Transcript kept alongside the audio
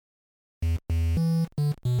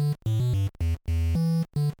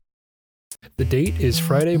The date is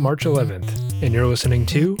Friday, March 11th, and you're listening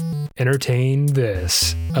to Entertain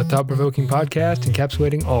This, a thought-provoking podcast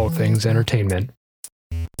encapsulating all things entertainment.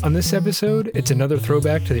 On this episode, it's another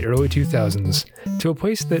throwback to the early 2000s, to a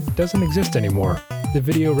place that doesn't exist anymore, the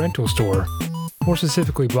video rental store, more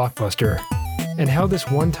specifically Blockbuster, and how this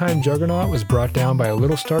one-time juggernaut was brought down by a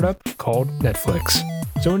little startup called Netflix.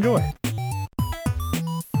 So enjoy.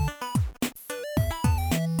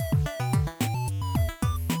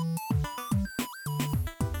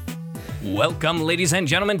 Welcome, ladies and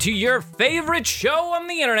gentlemen, to your favorite show on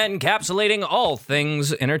the internet, encapsulating all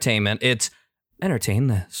things entertainment. It's Entertain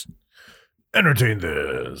This. Entertain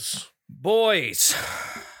This. Boys,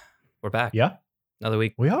 we're back. Yeah, Another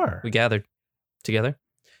week. we are. We gathered together,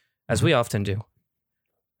 as we often do.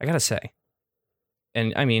 I gotta say,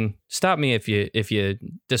 and I mean, stop me if you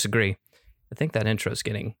disagree. I think that intro's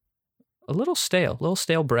getting a little stale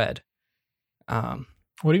bread. What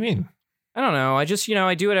do you mean? I don't know. I just,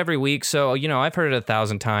 I do it every week. So, I've heard it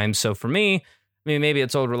 1,000 times. So for me, I mean, maybe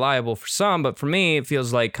it's old reliable for some, but for me, it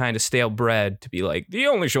feels like kind of stale bread to be like, the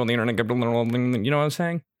only show on the internet. You know what I'm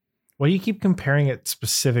saying? Why do you keep comparing it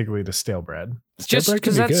specifically to stale bread? It's just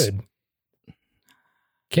because that's good.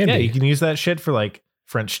 Can Yeah, be. you can use that shit for like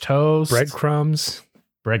French toast, Breadcrumbs.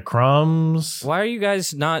 breadcrumbs. Why are you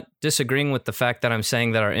guys not disagreeing with the fact that I'm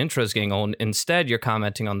saying that our intro is getting old? Instead, you're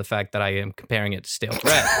commenting on the fact that I am comparing it to stale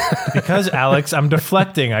bread. Because, Alex, I'm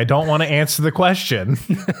deflecting. I don't want to answer the question.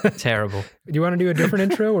 Terrible. Do you want to do a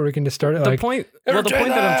different intro, or we can just start it The like... point that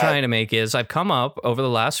I'm trying to make is I've come up over the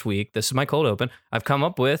last week. This is my cold open. I've come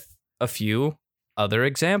up with a few other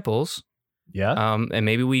examples. Yeah. And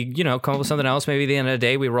maybe we, come up with something else. Maybe at the end of the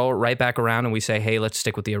day, we roll it right back around and we say, hey, let's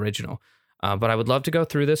stick with the original. But I would love to go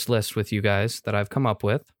through this list with you guys that I've come up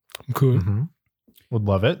with. Cool. Mm-hmm. Would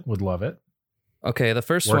love it. Okay, the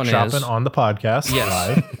first one is... Workshopping on the podcast.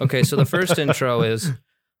 Yes. Live. Okay, so the first intro is,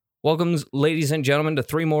 welcome, ladies and gentlemen, to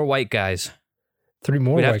Three More White Guys. Three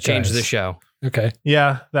more We'd have white to change guys. the show. Okay.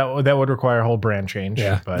 Yeah, that would require a whole brand change.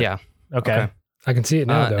 Yeah. But Yeah. Okay. I can see it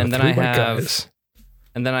now, though. And then Three I white have- guys.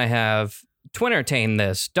 And then I have Twintertain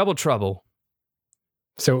This, Double Trouble.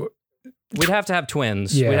 So... We'd have to have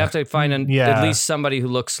twins. Yeah. We'd have to find Yeah. at least somebody who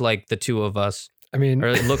looks like the two of us. I mean... Or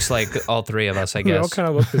it looks like all three of us, I We all guess. kind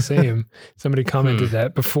of look the same. Somebody commented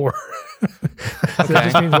that before. So that Okay,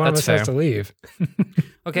 just means one of that's us has fair. to leave.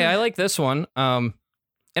 Okay, I like this one.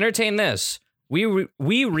 Entertain This. We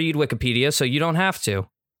read Wikipedia, so you don't have to.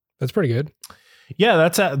 That's pretty good. Yeah,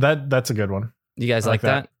 that's a good one. You guys I like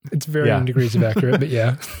like that? It's varying Yeah. degrees of accurate, but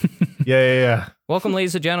yeah. Yeah. Welcome,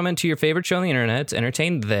 ladies and gentlemen, to your favorite show on the internet. It's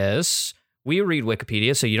Entertain This. We read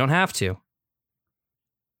Wikipedia, so you don't have to.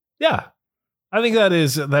 Yeah. I think that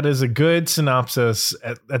is a good synopsis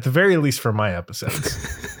at the very least for my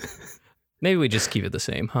episodes. Maybe we just keep it the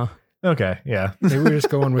same, huh? Okay, yeah. Maybe we just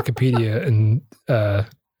go on Wikipedia and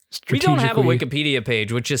We don't have a strategically- Wikipedia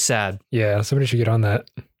page, which is sad. Yeah, somebody should get on that.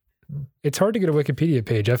 It's hard to get a Wikipedia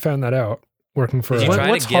page. I found that out working for... Did you What- try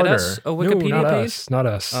what's to get harder? us a No, Wikipedia not page? us. Not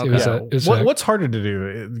us. Okay. It was Yeah. a... It was a What's harder to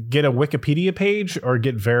do? Get a Wikipedia page or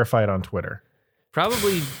get verified on Twitter?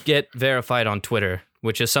 Probably get verified on Twitter,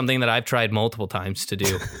 which is something that I've tried multiple times to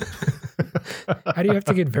do. how do you have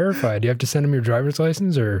to get verified? Do you have to send them your driver's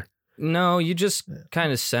license or... No, you just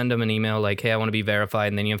kind of send them an email like, hey, I want to be verified,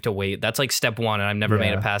 and then you have to wait. That's like step one, and I've never made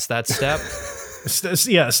Yeah. it past that step.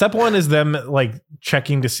 Step one is them like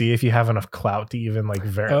checking to see if you have enough clout to even like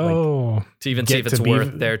verify. Oh, To even see Get if it's to be-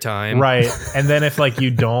 worth their time. Right. And then if like you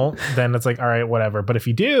don't, then it's like, all right, whatever. But if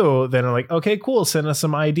you do, then they're like, okay, cool, send us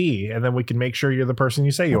some ID. And then we can make sure you're the person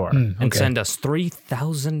you say you are. And okay. send us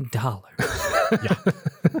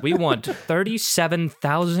 $3,000. We want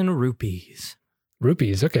 37,000 rupees.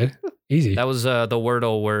 rupees. Okay. Easy. That was the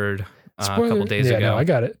Wordle word a couple Spoiler. days Yeah, ago. no, I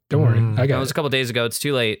got it. Don't worry. I That got was a it. couple days ago. It's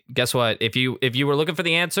too late. Guess what? If you were looking for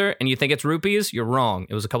the answer and you think it's rupees, you're wrong.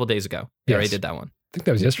 It was a couple days ago. We already Yes. did that one. I think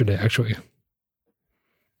that was yesterday, actually.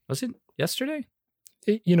 Was it yesterday?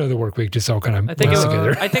 You know, the work week just all kind of I think blends it was,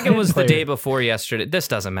 together. I think it was the Play day it. before yesterday. This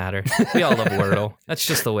doesn't matter. We all love Wordle. That's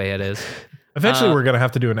just the way it is. Eventually, we're going to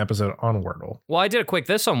have to do an episode on Wordle. Well, I did a quick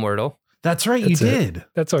this on Wordle. That's right. That's you it. did.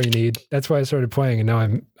 That's all you need. That's why I started playing, and now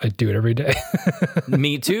I do it every day.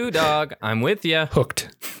 Me too, dog. I'm with you. Hooked.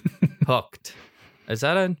 Hooked. Is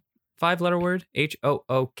that a 5-letter word?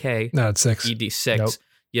 HOOKED6. No, it's 6.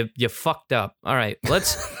 Nope. You fucked up. All right,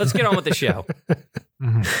 let's get on with the show.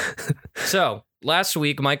 Mhm. So last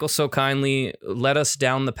week, Michael so kindly led us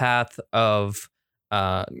down the path of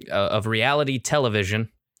reality television.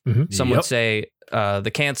 Mhm. Some would say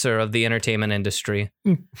the cancer of the entertainment industry.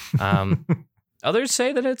 Others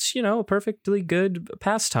say that it's, a perfectly good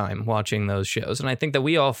pastime watching those shows. And I think that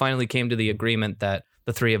we all finally came to the agreement that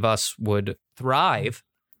the three of us would thrive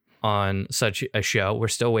on such a show. We're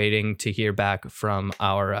still waiting to hear back from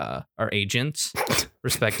our agents,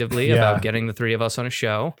 respectively, about getting the three of us on a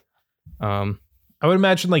show. I would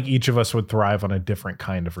imagine like each of us would thrive on a different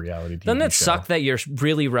kind of reality TV Doesn't it show. suck that you're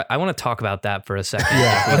really I want to talk about that for a second.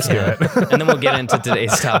 Yeah, let's do it. And then we'll get into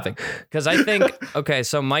today's topic. Because I think, okay,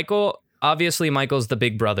 so Michael's the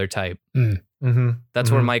big brother type. Mm-hmm.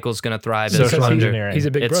 That's where Michael's going to thrive. Social is engineering. He's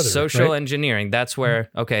a big brother. It's social right? engineering. That's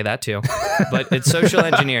where, okay, that too. But it's social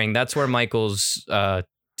engineering. That's where Michael's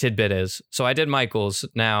tidbit is. So I did Michael's.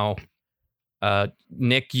 Now,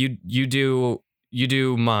 Nick, you do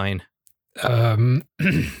mine. The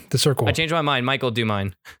circle. I changed my mind. Michael, do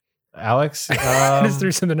mine. Alex? I just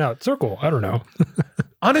threw something out. Circle. I don't know.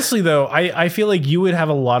 Honestly, though, I feel like you would have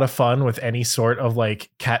a lot of fun with any sort of like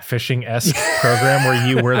catfishing-esque program where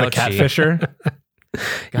you were the Ouchie. catfisher.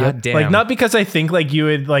 God damn. Like, not because I think like you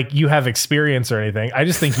would like you have experience or anything. I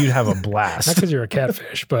just think you'd have a Not blast. because you're a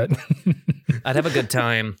catfish, but I'd have a good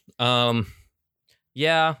time.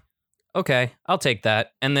 Yeah. Okay, I'll take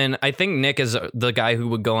that. And then I think Nick is the guy who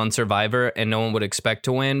would go on Survivor and no one would expect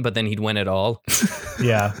to win, but then he'd win it all.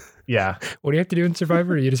 Yeah. what do you have to do in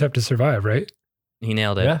Survivor? You just have to survive, right? He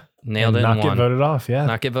nailed it. Yeah. Nailed And it not and get won. voted off. Yeah.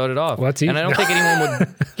 Not get voted off. Well, that's easy. And I don't think anyone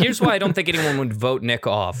would. Here's why I don't think anyone would vote Nick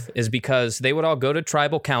off is because they would all go to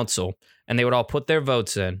tribal council and they would all put their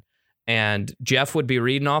votes in. And Jeff would be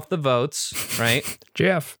reading off the votes, right?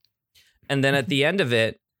 Jeff. And then at the end of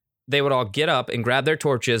it, they would all get up and grab their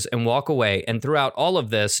torches and walk away. And throughout all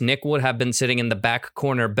of this, Nick would have been sitting in the back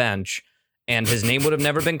corner bench and his name would have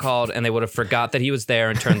never been called and they would have forgot that he was there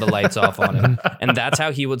and turned the lights off on him. And that's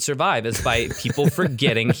how he would survive, is by people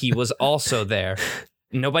forgetting he was also there.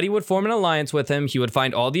 Nobody would form an alliance with him. He would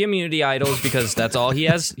find all the immunity idols because that's all he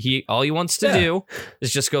has. All he wants to do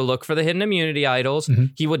is just go look for the hidden immunity idols.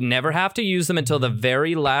 He would never have to use them until the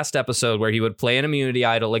very last episode where he would play an immunity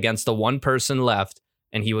idol against the one person left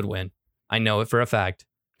and he would win. I know it for a fact.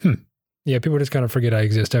 Yeah, people just kind of forget I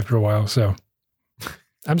exist after a while, so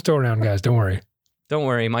I'm still around, guys. Don't worry. Don't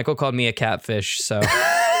worry. Michael called me a catfish, so.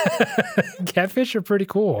 Catfish are pretty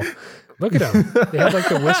cool. Look at them. They have like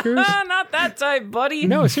the whiskers. Not that type, buddy.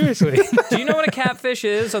 No, seriously. Do you know what a catfish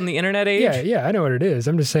is on the internet age? Yeah, I know what it is.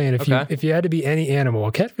 I'm just saying if you had to be any animal,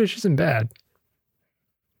 a catfish isn't bad.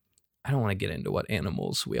 I don't want to get into what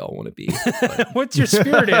animals we all want to be. What's your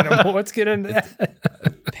spirit animal? Let's get into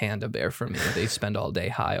that. Panda bear for me. They spend all day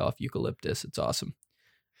high off eucalyptus. It's awesome.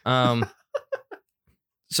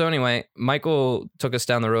 So anyway, Michael took us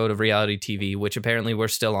down the road of reality TV, which apparently we're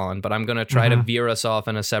still on, but I'm going to try to veer us off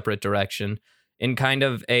in a separate direction in kind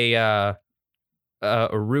of a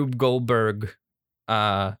Rube Goldberg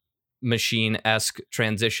machine-esque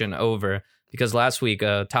transition over, because last week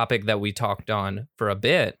a topic that we talked on for a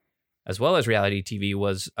bit, as well as reality TV,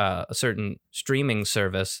 was a certain streaming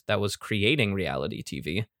service that was creating reality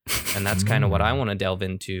TV. And that's kind of what I want to delve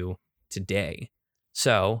into today.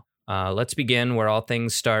 So let's begin where all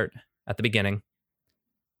things start, at the beginning.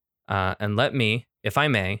 And let me, if I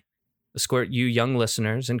may, escort you young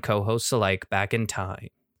listeners and co-hosts alike back in time.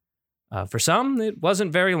 For some, it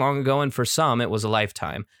wasn't very long ago, and for some, it was a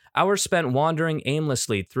lifetime. Hours spent wandering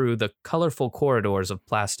aimlessly through the colorful corridors of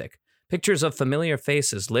plastic. Pictures of familiar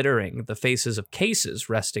faces littering the faces of cases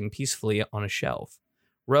resting peacefully on a shelf.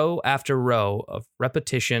 Row after row of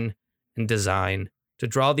repetition and design to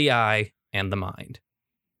draw the eye and the mind.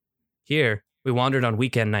 Here, we wandered on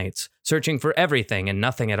weekend nights, searching for everything and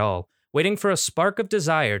nothing at all, waiting for a spark of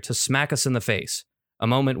desire to smack us in the face. A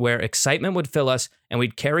moment where excitement would fill us and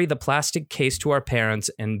we'd carry the plastic case to our parents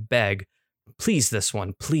and beg, "Please this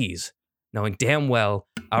one, please," knowing damn well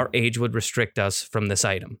our age would restrict us from this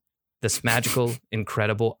item. This magical,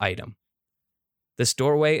 incredible item. This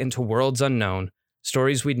doorway into worlds unknown,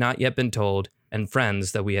 stories we'd not yet been told, and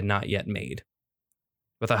friends that we had not yet made.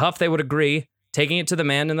 With a huff, they would agree, taking it to the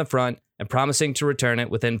man in the front and promising to return it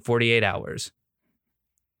within 48 hours.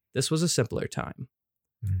 This was a simpler time.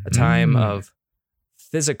 A time of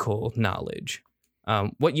physical knowledge.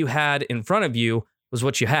 What you had in front of you was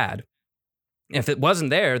what you had. If it wasn't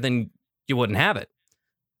there, then you wouldn't have it.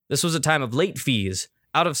 This was a time of late fees,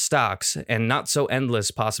 out of stocks, and not so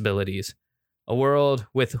endless possibilities. A world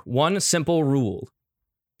with one simple rule.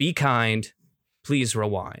 Be kind, please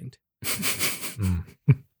rewind.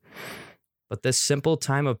 But this simple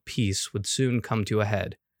time of peace would soon come to a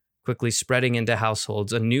head. Quickly spreading into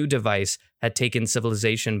households, a new device had taken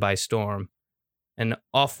civilization by storm. An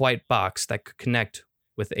off-white box that could connect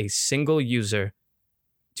with a single user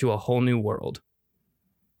to a whole new world.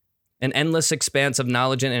 an endless expanse of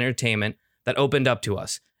knowledge and entertainment that opened up to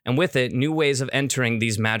us. And with it, new ways of entering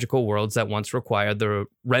these magical worlds that once required the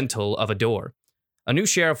rental of a door. A new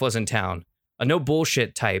sheriff was in town, a no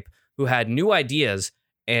bullshit type who had new ideas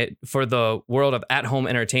for the world of at-home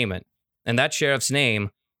entertainment. And that sheriff's name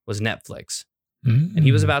was Netflix. Mm. And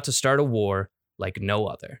he was about to start a war like no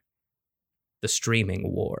other. The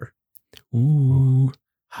streaming war. Ooh,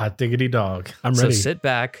 Hot diggity dog. I'm So ready. sit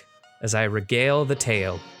back as I regale the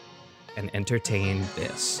tale and entertain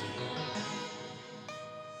this.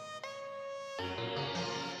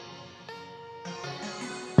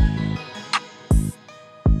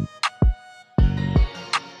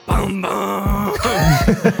 Bum, bum.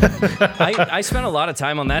 I spent a lot of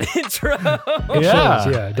time on that intro. Yeah,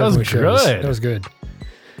 yeah, that was definitely shows. good. That was good.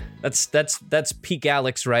 That's peak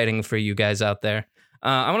Alex writing for you guys out there.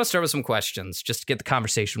 I want to start with some questions just to get the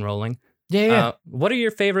conversation rolling. Yeah. What are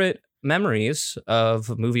your favorite memories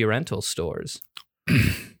of movie rental stores?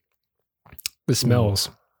 The smells.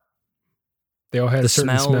 They all had The a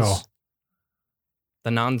certain smell.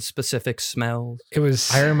 the non-specific smells. It was.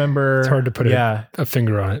 I remember. It's hard to put Yeah. a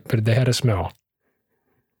finger on it, but they had a smell.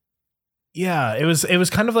 Yeah. It was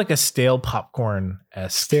kind of like a stale popcorn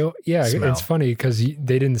esque. Stale. Yeah, Smell. it's funny because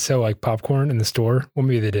they didn't sell like popcorn in the store. Well,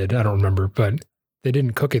 maybe they did. I don't remember, but they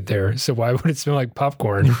didn't cook it there. So why would it smell like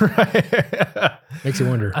popcorn? Right. Makes you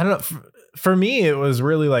wonder. I don't know. For me, it was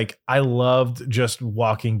really like I loved just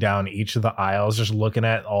walking down each of the aisles, just looking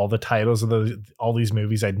at all the titles of all these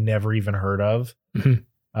movies I'd never even heard of. Mhm.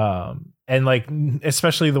 And like,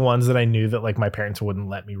 especially the ones that I knew that like my parents wouldn't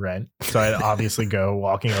let me rent. So I'd obviously go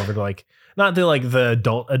walking over to like, not the like the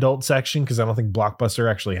adult section, because I don't think Blockbuster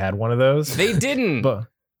actually had one of those. They didn't, But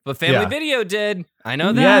but Family yeah. Video did. I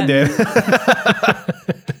know yeah, that. it did.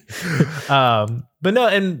 But no,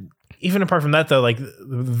 and even apart from that though, like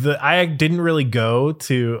I didn't really go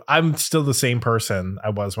to. I'm still the same person I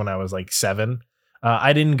was when I was like 7.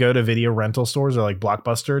 I didn't go to video rental stores or like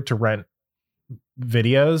Blockbuster to rent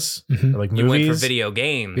videos Mhm. or like You movies. went for video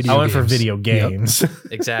games. Video I went for games. video Yep. games.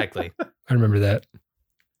 Exactly. I remember that.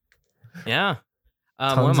 Yeah.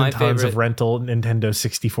 Tons One of my and tons favorite. of rental Nintendo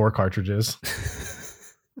 64 cartridges.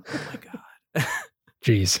 Oh my God.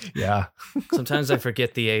 Jeez. Yeah, Sometimes I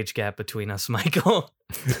forget the age gap between us, Michael.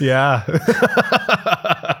 yeah.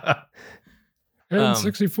 And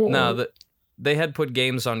 64. No, they had put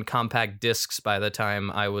games on compact discs by the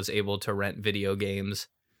time I was able to rent video games.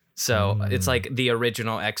 So it's like the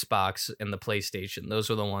original Xbox and the PlayStation. Those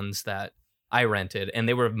were the ones that I rented, and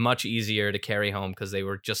they were much easier to carry home because they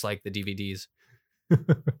were just like the DVDs.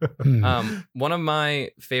 Hmm. One of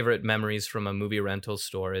my favorite memories from a movie rental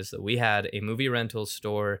store is that we had a movie rental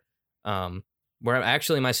store where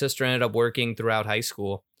actually my sister ended up working throughout high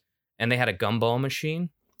school, and they had a gumball machine.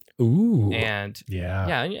 Ooh. And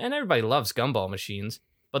Yeah. and everybody loves gumball machines,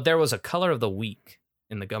 but there was a color of the week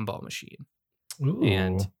in the gumball machine. Ooh.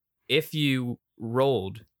 And if you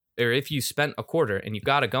rolled, or if you spent a quarter and you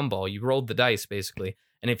got a gumball, you rolled the dice basically.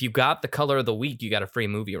 And if you got the color of the week, you got a free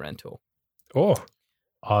movie rental. Oh.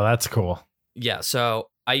 Oh, that's cool. Yeah,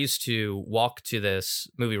 so I used to walk to this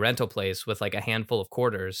movie rental place with like a handful of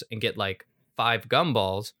quarters and get like 5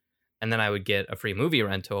 gumballs, and then I would get a free movie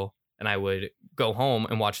rental, and I would go home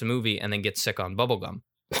and watch the movie and then get sick on bubblegum.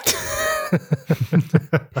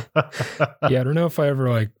 Yeah, I don't know if I ever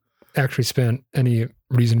like actually spent any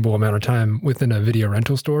reasonable amount of time within a video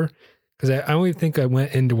rental store, because I only think I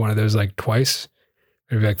went into one of those like twice,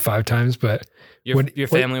 maybe like 5 times. But Your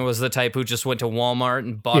family was the type who just went to Walmart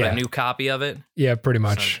and bought Yeah. a new copy of it? yeah, pretty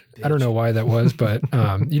much. Son of a I don't know bitch. why that was, but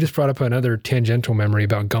you just brought up another tangential memory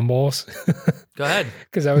about gumballs. Go ahead.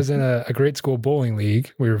 Because I was in a grade school bowling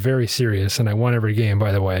league. We were very serious, and I won every game,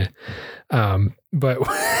 by the way. But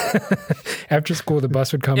after school, the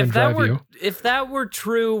bus would come and drive you. If that were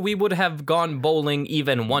true, we would have gone bowling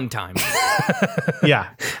even one time. Yeah.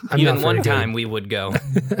 I'm even not one very good. time we would go.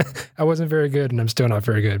 I wasn't very good, and I'm still not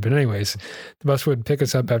very good. But anyways, the bus would pick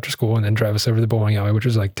us up after school and then drive us over to the bowling alley, which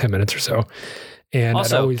was like 10 minutes or so. And I'd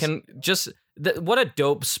Also, always, what a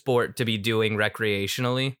dope sport to be doing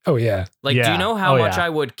recreationally. oh yeah, Like, do Yeah. you know how Oh, much yeah. I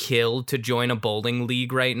would kill to join a bowling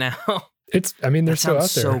league right now? I mean, they're That still out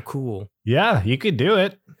sounds there. so cool. Yeah, you could do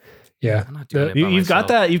it. Yeah, I'm not doing it by You've got myself.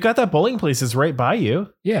 that. You've got that bowling place that's right by you.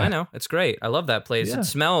 yeah. I know. It's great. I love that place. Yeah. It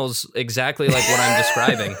smells exactly like what I'm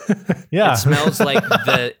describing. Yeah. It smells like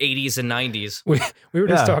the 80s and 90s. We were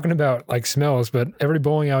just Yeah. talking about like smells, but every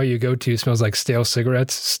bowling alley you go to smells like stale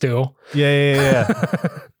cigarettes still. Yeah.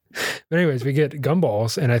 But anyways, we get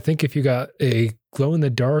gumballs, and I think if you got a glow in the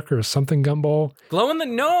dark or something gumball,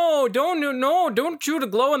 don't shoot a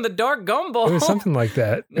glow in the dark gumball. it was something like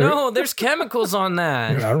that. No, there's chemicals on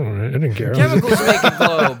I that. don't know. I didn't care. Chemicals make it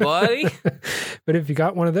glow, buddy. But if you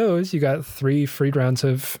got one of those, you got 3 free rounds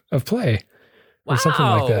of play or something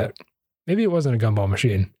like that. Maybe it wasn't a gumball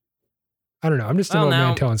machine. I don't know. I'm just an old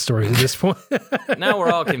man telling stories at this point. Now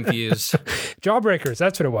we're all confused. Jawbreakers.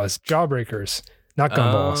 That's what it was. Jawbreakers, not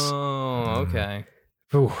gumballs. Oh, okay.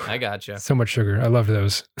 Ooh, I gotcha. so much sugar. I loved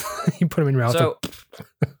those. You put them in your mouth. So,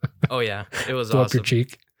 oh yeah, it was blow awesome. up your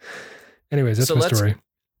cheek. Anyways, that's my story.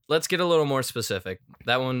 Let's get a little more specific.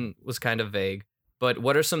 That one was kind of vague. But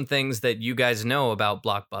what are some things that you guys know about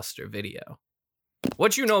Blockbuster Video?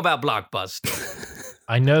 What you know about Blockbuster?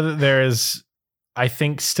 I know that there is, I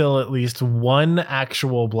think, still at least one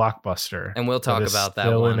actual Blockbuster. And we'll talk is about that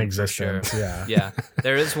still one in for existence. sure. Yeah. Yeah,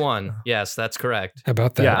 there is one. Yes, that's correct. How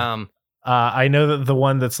about that? Yeah. I know that the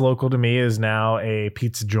one that's local to me is now a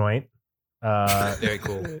pizza joint. Very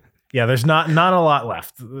cool. Yeah, there's not a lot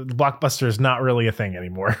left. Blockbuster is not really a thing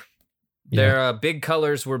anymore. Their big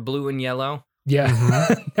colors were blue and yellow.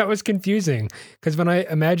 Yeah, that was confusing because when I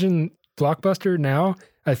imagine Blockbuster now,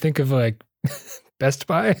 I think of like Best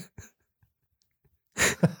Buy.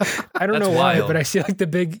 I don't That's know why, wild. but I see like the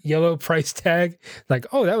big yellow price tag. Like,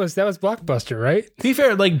 oh, that was Blockbuster, right? To be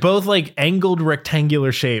fair, like both like angled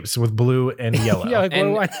rectangular shapes with blue and yellow. Yeah, like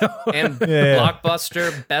And- what do I know? And Yeah.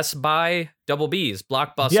 Blockbuster, Best Buy, double B's.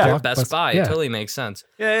 Blockbuster, Yeah, Best Blockbuster, Buy. yeah. It totally makes sense.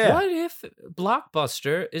 yeah. What if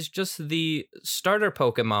Blockbuster is just the starter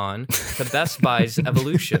Pokemon to Best Buy's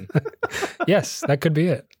evolution? Yes, that could be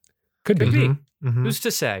it. Could be. Could be. Mhm. Who's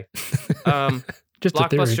to say? Just a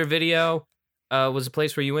theory. Blockbuster Video was a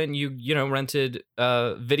place where you went and you rented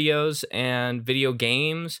videos and video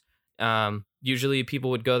games. Usually people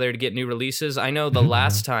would go there to get new releases. I know the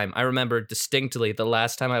last time, I remember distinctly, the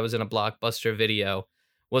last time I was in a Blockbuster Video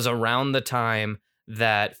was around the time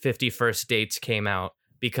that 50 First Dates came out,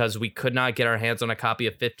 because we could not get our hands on a copy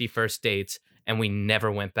of 50 First Dates, and we never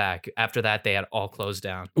went back. After that, they had all closed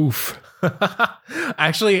down. Oof.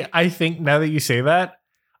 Actually, I think now that you say that,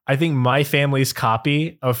 I think my family's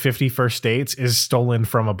copy of 50 First Dates is stolen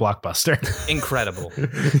from a Blockbuster. Incredible.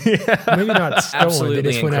 Yeah. Maybe not stolen. Absolutely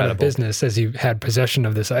They just went out of incredible. business as you had possession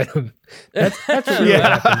of this item. That's what really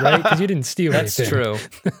Yeah. happened, right? Because you didn't steal That's anything. true.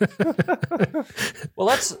 Well,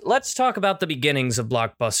 let's talk about the beginnings of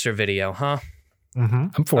Blockbuster Video, huh?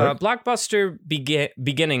 Mhm. I'm for it. Blockbuster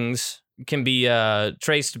beginnings can be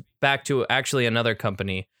traced back to actually another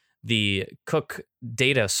company, the Cook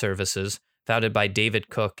Data Services, founded by David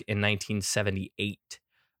Cook in 1978.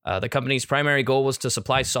 The company's primary goal was to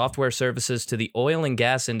supply software services to the oil and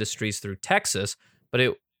gas industries through Texas, but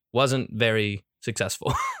it wasn't very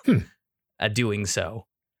successful at doing so.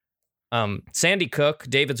 Sandy Cook,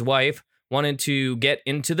 David's wife, wanted to get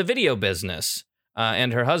into the video business,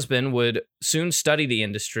 and her husband would soon study the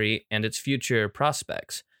industry and its future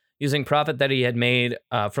prospects. Using profit that he had made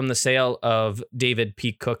from the sale of David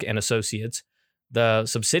P. Cook and Associates, the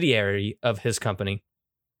subsidiary of his company,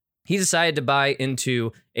 he decided to buy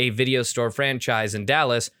into a video store franchise in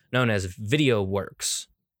Dallas known as VideoWorks.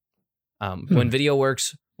 When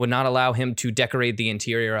VideoWorks would not allow him to decorate the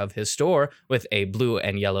interior of his store with a blue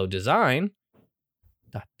and yellow design. ...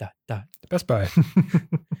 Best Buy.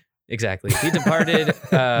 Exactly. He departed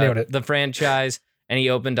Nailed it. the franchise, and he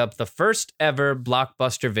opened up the first ever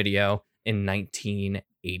Blockbuster Video in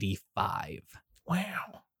 1985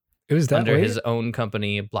 Wow. It was that under late? his own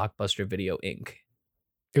company, Blockbuster Video Inc.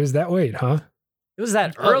 It was that late, huh? It was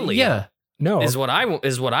that early. Yeah. No, Is what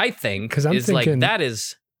I think. 'Cause I'm is like thinking- that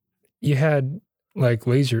is you had like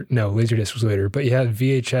Laserdisc was later, but you had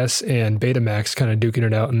VHS and Betamax kind of duking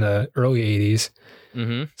it out in the early 80s.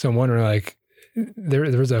 mhm. So I'm wondering, like, there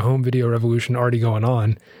was a home video revolution already going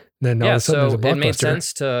on. Then all of Yeah, a sudden so there's a Blockbuster. it made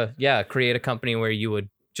sense to create a company where you would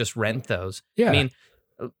just rent those. Yeah.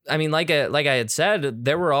 I mean, like I had said,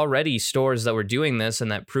 there were already stores that were doing this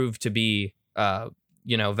and that proved to be,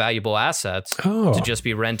 valuable assets Oh, to just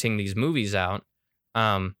be renting these movies out,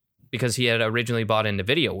 because he had originally bought into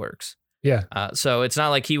VideoWorks. yeah. So it's not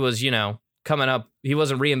like he was, coming up. He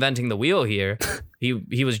wasn't reinventing the wheel here.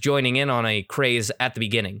 He was joining in on a craze at the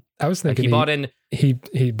beginning. I was Like thinking he bought in.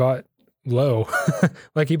 he bought low,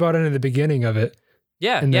 like he bought into the beginning of it.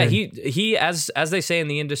 Yeah, and yeah. then- He as they say in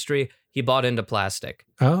the industry, he bought into plastic.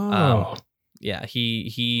 Oh, Yeah,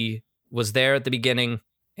 he was there at the beginning,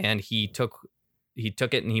 and he took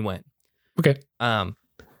it and he went. okay.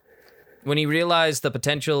 When he realized the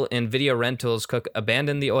potential in video rentals, Cook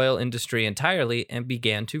abandoned the oil industry entirely and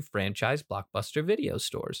began to franchise Blockbuster Video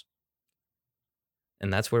stores.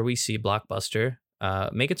 And that's where we see Blockbuster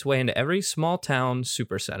make its way into every small town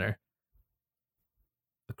supercenter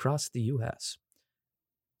across the U.S.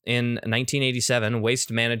 In 1987,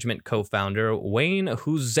 Waste Management co-founder Wayne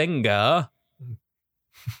Huizenga.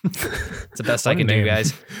 It's the best I can do,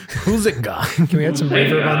 guys. Huizenga. Can we add some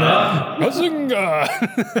reverb on that?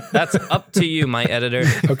 Huizenga. That's up to you, my editor.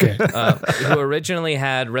 Okay. Who originally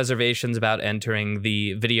had reservations about entering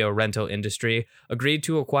the video rental industry, agreed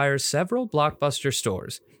to acquire several Blockbuster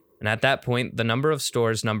stores. And at that point, the number of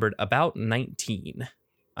stores numbered about 19,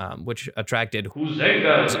 which attracted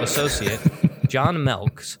Huizenga's associate, John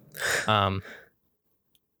Melks.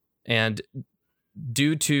 And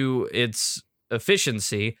due to its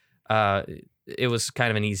efficiency, it was kind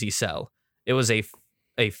of an easy sell. It was a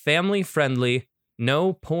family-friendly,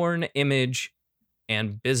 no porn image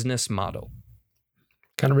and business model.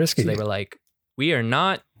 Kind of risky. So they were like, we are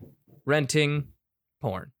not renting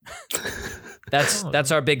porn.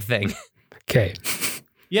 That's our big thing. Okay.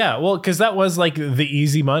 Yeah, well, because that was like the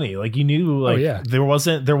easy money. Like you knew, like there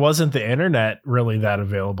wasn't the internet really that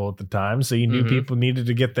available at the time, so you knew people needed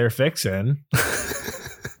to get their fix in.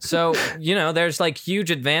 So, there's like huge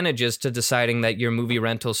advantages to deciding that your movie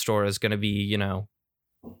rental store is going to be,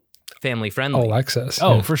 family friendly. All access.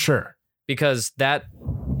 Oh, for sure. Because that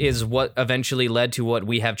is what eventually led to what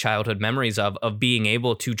we have childhood memories of being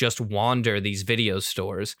able to just wander these video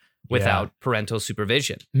stores without parental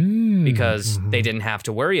supervision because they didn't have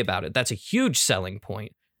to worry about it. That's a huge selling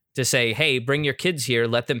point to say, hey, bring your kids here,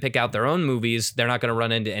 let them pick out their own movies. They're not going to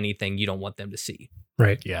run into anything you don't want them to see.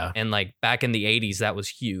 Right. Yeah. And like back in the 80s, that was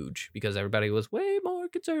huge because everybody was way more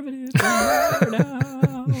conservative than we are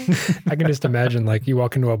now. I can just imagine like you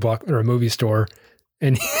walk into a block or a movie store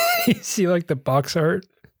and you see like the box art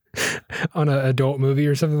on an adult movie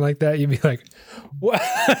or something like that. You'd be like, what?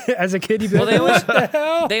 As a kid, you'd be like, what the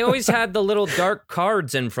hell? They always had the little dark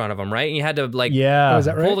cards in front of them, right? And you had to like is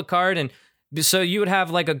that right? pull the card. And so you would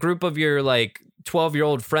have like a group of your like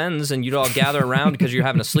 12-year-old friends and you'd all gather around because you're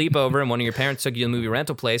having a sleepover and one of your parents took you to the movie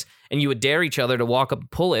rental place and you would dare each other to walk up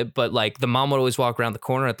and pull it. But like the mom would always walk around the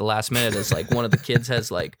corner at the last minute as like one of the kids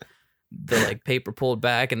has like the like paper pulled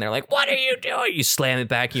back and they're like, what are you doing? You slam it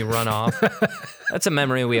back and you run off. That's a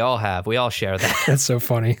memory we all have. We all share that. That's so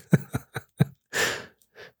funny.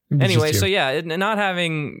 Anyway, so yeah, not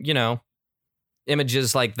having,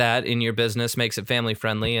 images like that in your business makes it family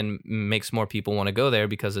friendly and makes more people want to go there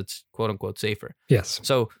because it's quote unquote safer. Yes.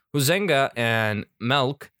 So Huizenga and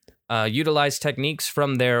Melk utilized techniques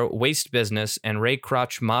from their waste business and Ray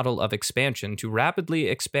Kroc model of expansion to rapidly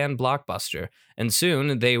expand Blockbuster. And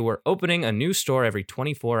soon they were opening a new store every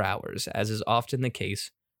 24 hours, as is often the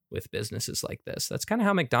case with businesses like this. That's kind of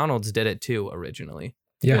how McDonald's did it too originally.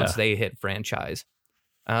 Yeah. Once they hit franchise.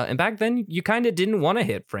 And back then, you kind of didn't want to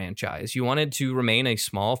hit franchise. You wanted to remain a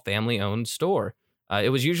small family-owned store. It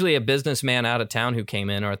was usually a businessman out of town who came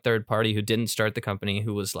in or a third party who didn't start the company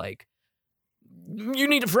who was like, you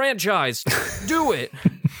need a franchise. Do it.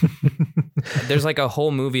 There's like a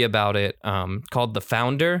whole movie about it called The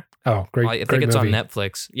Founder. Oh, great. I think great it's movie. on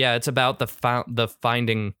Netflix. Yeah, it's about the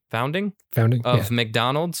founding of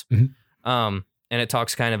McDonald's. And it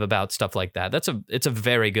talks kind of about stuff like that. It's a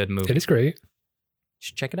very good movie. It is great.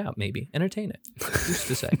 Just check it out, maybe. Entertain it. Who's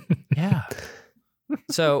to say? Yeah.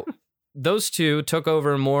 So those two took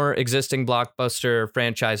over more existing Blockbuster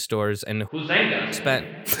franchise stores and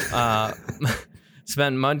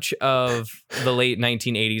spent much of the late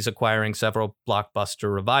 1980s acquiring several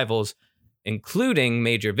Blockbuster revivals, including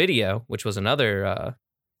Major Video, which was another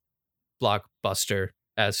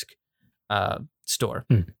Blockbuster-esque store.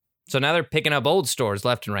 So now they're picking up old stores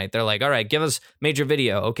left and right. They're like, all right, give us Major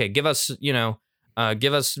Video. Okay, give us,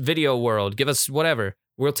 give us Video World. Give us whatever.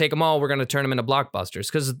 We'll take them all. We're going to turn them into Blockbusters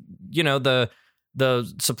because,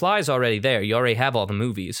 the supply's already there. You already have all the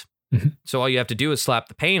movies. So all you have to do is slap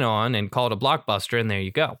the paint on and call it a Blockbuster, and there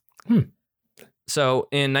you go. So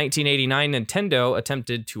in 1989, Nintendo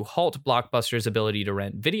attempted to halt Blockbuster's ability to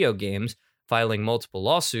rent video games, filing multiple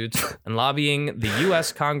lawsuits and lobbying the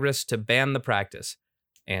U.S. Congress to ban the practice.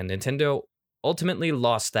 And Nintendo ultimately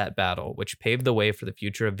lost that battle, which paved the way for the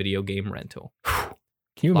future of video game rental. Can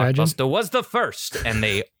you imagine? Blockbuster was the first, and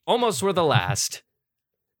they almost were the last.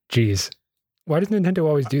 Jeez. Why does Nintendo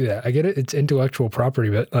always do that? I get it. It's intellectual property,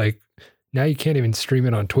 but like now you can't even stream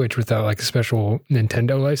it on Twitch without like a special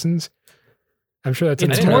Nintendo license. I'm sure that's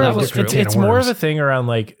it's more of a thing around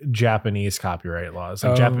like Japanese copyright laws.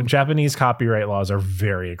 Like Japanese copyright laws are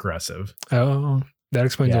very aggressive. Oh, that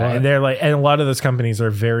explains a lot. And they're like, and a lot of those companies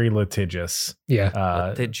are very litigious. Yeah.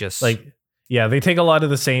 Litigious. Like, yeah, they take a lot of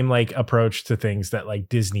the same like approach to things that like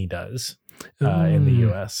Disney does in the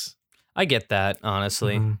US. I get that,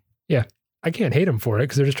 honestly. Mhm. I can't hate them for it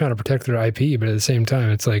because they're just trying to protect their IP, but at the same time,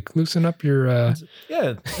 it's like loosen up your.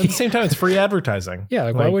 Yeah. At the same time, it's free advertising. Yeah,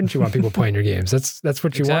 like, why wouldn't you want people playing your games? That's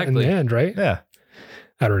what you want in Exactly. the end, right? Yeah.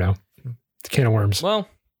 I don't know. It's a can of worms. Well,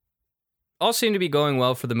 all seemed to be going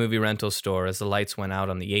well for the movie rental store as the lights went out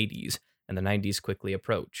on the 80s and the 90s quickly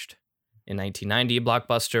approached. In 1990,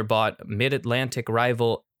 Blockbuster bought mid-Atlantic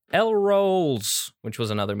rival Elrolls, which was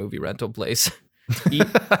another movie rental place.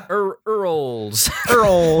 Earls.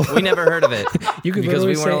 Earl. We never heard of it. You could because literally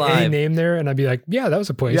we say weren't any alive. name there, and I'd be like, yeah, that was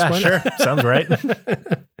a place. Yeah, Why sure. not? Sounds right.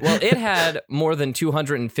 Well, it had more than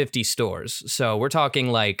 250 stores. So we're talking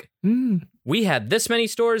like Mm. we had this many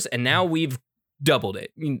stores and now we've doubled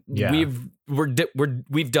it. Yeah.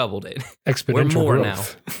 We've doubled it. Exponential more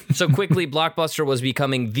growth. So quickly, Blockbuster was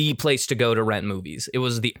becoming the place to go to rent movies. It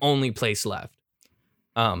was the only place left.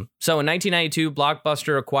 So in 1992,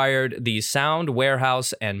 Blockbuster acquired the Sound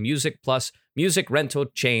Warehouse and Music Plus music rental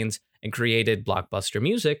chains and created Blockbuster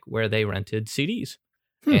Music, where they rented CDs.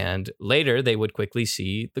 And later, they would quickly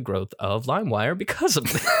see the growth of LimeWire because of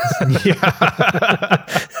this. Yeah.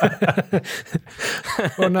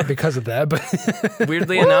 Well, not because of that, but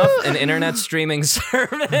Weirdly enough, an internet streaming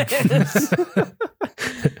service.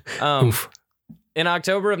 Oof. In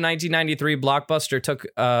October of 1993, Blockbuster took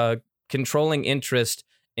controlling interest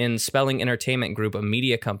in Spelling Entertainment Group, a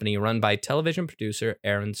media company run by television producer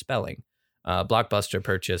Aaron Spelling. Blockbuster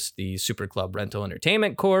purchased the Super Club Rental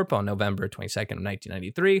Entertainment Corp. on November 22nd of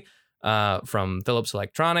 1993 from Philips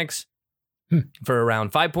Electronics for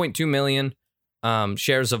around 5.2 million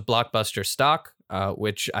shares of Blockbuster stock,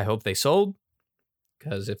 which I hope they sold,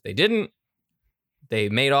 because if they didn't, they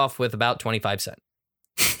made off with about 25 cents.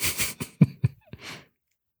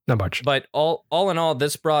 Not much. But all in all,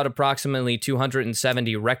 this brought approximately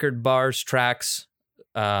 270 record bars, tracks,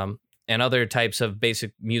 and other types of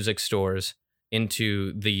basic music stores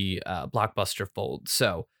into the Blockbuster fold.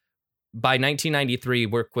 So by 1993,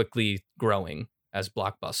 we're quickly growing as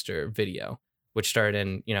Blockbuster Video, which started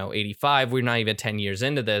in 85. We're not even 10 years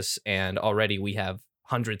into this, and already we have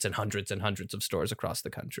hundreds and hundreds and hundreds of stores across the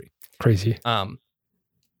country. Crazy.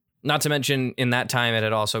 Not to mention, in that time, it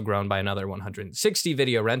had also grown by another 160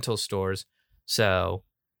 video rental stores. So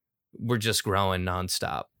we're just growing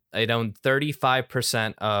nonstop. I own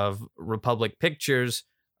 35% of Republic Pictures.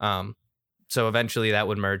 So eventually that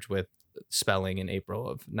would merge with Spelling in April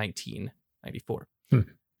of 1994.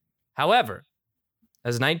 However,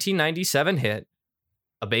 as 1997 hit,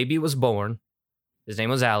 a baby was born. His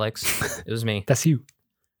name was Alex. It was me. That's you.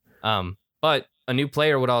 But a new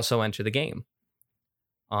player would also enter the game.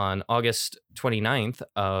 On August 29th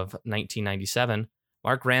of 1997,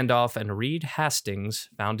 Mark Randolph and Reed Hastings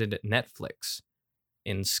founded Netflix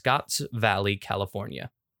in Scotts Valley, California.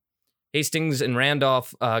 Hastings and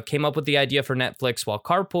Randolph came up with the idea for Netflix while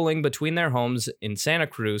carpooling between their homes in Santa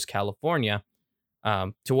Cruz, California,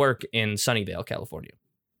 to work in Sunnyvale, California.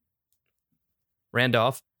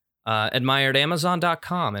 Randolph admired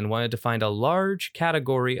Amazon.com and wanted to find a large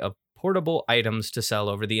category of portable items to sell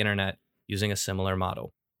over the internet using a similar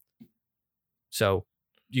model. So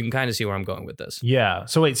you can kind of see where I'm going with this. Yeah.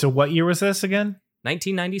 So wait, so what year was this again?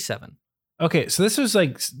 1997. Okay, so this was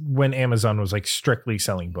like when Amazon was like strictly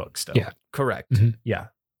selling books still. Yeah. Correct. Mhm. Yeah.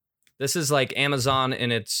 This is like Amazon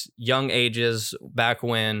in its young ages, back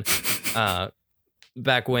when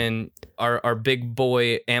our big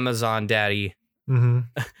boy Amazon daddy, Mm-hmm.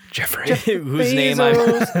 Jeffrey. whose name I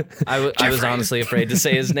was Jeffrey. honestly afraid to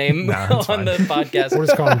say his name No, it's on fine. the podcast. We'll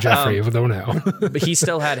just call him Jeffrey. We don't know. But he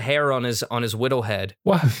still had hair on his widow head,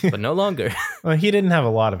 What? but no longer. Well, he didn't have a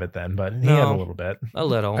lot of it then, but he had a No. little bit. A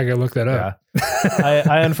little. I gotta look that Yeah. up.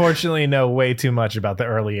 I unfortunately know way too much about the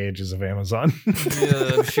early ages of Amazon.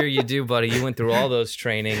 Yeah, I'm sure you do, buddy. You went through all those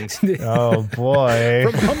trainings. Oh boy.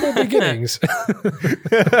 From humble beginnings,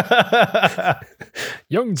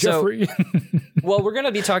 young So- Jeffrey. Well, we're going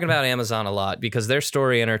to be talking about Amazon a lot because their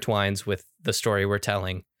story intertwines with the story we're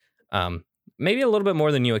telling. Maybe a little bit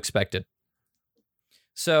more than you expected.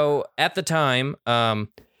 So at the time,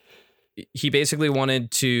 he basically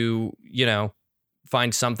wanted to,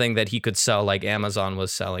 find something that he could sell like Amazon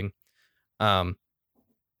was selling.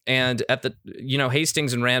 And at the,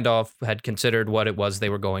 Hastings and Randolph had considered what it was they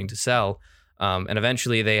were going to sell. And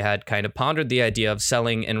eventually they had kind of pondered the idea of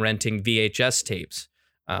selling and renting VHS tapes.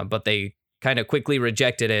 But they kind of quickly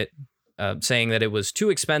rejected it, saying that it was too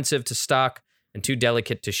expensive to stock and too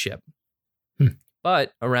delicate to ship.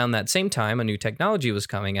 But around that same time, a new technology was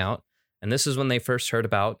coming out, and this is when they first heard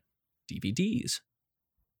about DVDs.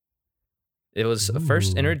 It was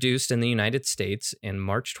first Ooh. introduced in the United States in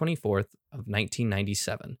March 24th of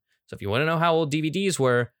 1997. So if you want to know how old DVDs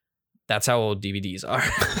were, That's how old DVDs are.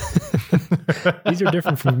 These are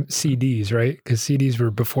different from CDs, right? Because CDs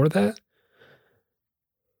were before that.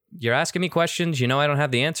 You're asking me questions you know I don't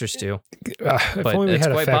have the answers to. If But only we it's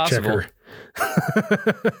had a quite fact possible.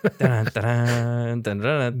 checker. Dun-dun,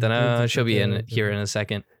 dun-dun, dun-dun. She'll be in here in a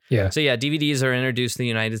second. Yeah. So yeah, DVDs are introduced in the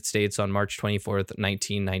United States on March 24th,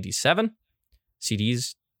 1997.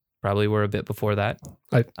 CDs probably were a bit before that.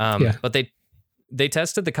 Yeah. But they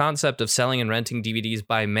tested the concept of selling and renting DVDs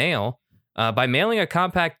by mail by mailing a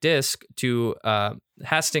compact disc to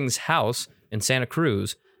Hastings House in Santa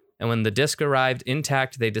Cruz. And when the disc arrived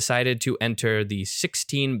intact, they decided to enter the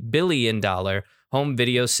 $16 billion home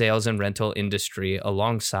video sales and rental industry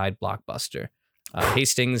alongside Blockbuster.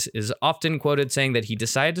 Hastings is often quoted saying that he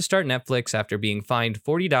decided to start Netflix after being fined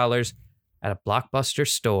 $40 at a Blockbuster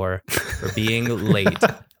store for being late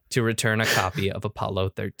to return a copy of Apollo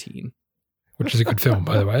 13. Which is a good film,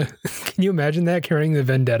 by the way. Can you imagine that, carrying the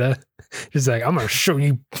vendetta? Just like, I'm going to show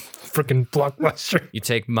you freaking Blockbuster. You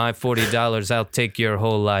take my $40, I'll take your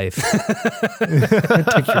whole life.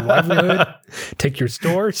 Take your livelihood, take your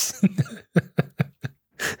stores,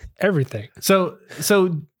 everything. So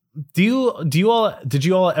did you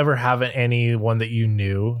all ever have anyone that you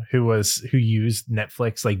knew who used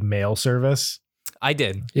Netflix like mail service? I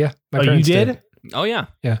did. Yeah. My You parents did? Oh, yeah.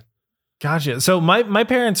 Gotcha. So my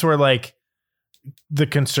parents were like the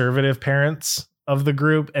conservative parents of the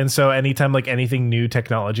group, and so anytime like anything new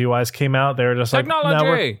technology wise came out, they were just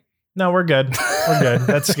Technology. no, we're good. We're good.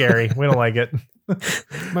 That's scary. We don't like it.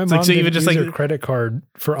 My mom like, so didn't even just use like her credit card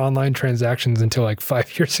for online transactions until like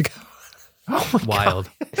 5 years ago. oh my Wild.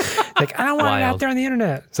 Like, I don't want it out Wild. there on the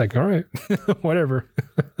internet. It's like, all right, whatever.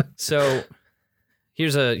 So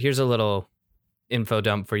here's a little info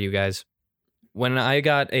dump for you guys. When I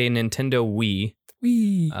got a Nintendo Wii,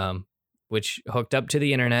 Wee. which hooked up to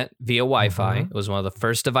the internet via Wi-Fi, Mhm. it was one of the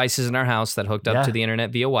first devices in our house that hooked up Yeah. to the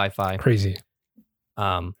internet via Wi-Fi. Crazy.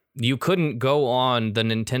 You couldn't go on the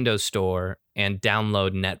Nintendo store and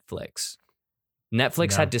download Netflix.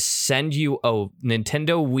 Netflix No. had to send you a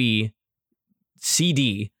Nintendo Wii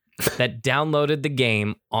CD that downloaded the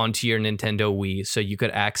game onto your Nintendo Wii so you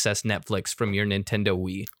could access Netflix from your Nintendo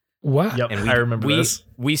Wii. What? Yep, And I remember this.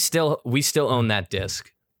 We still own that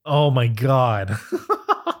disc. Oh my god.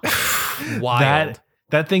 Wild.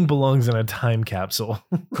 That thing belongs in a time capsule.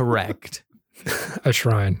 Correct. A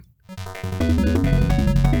shrine.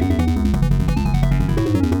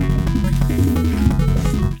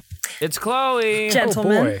 It's Chloe.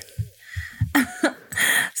 Gentlemen. Oh boy.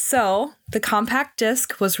 So, the compact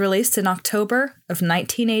disc was released in October of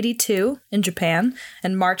 1982 in Japan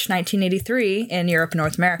and March 1983 in Europe and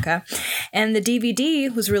North America. And the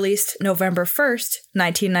DVD was released November 1st,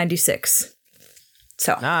 1996.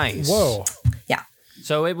 So, Nice. Whoa.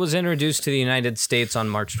 So it was introduced to the United States on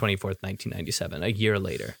March 24th, 1997, a year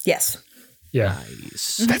later. yes. Yeah.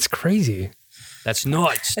 Nice. That's crazy. That's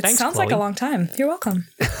nuts. It Thanks, sounds Chloe. like a long time. You're welcome.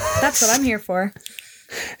 That's what I'm here for.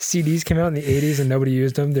 CDs came out in the 80s and nobody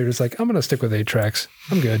used them. They're just like, I'm going to stick with 8 tracks.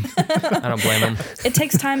 I'm good. I don't blame him. It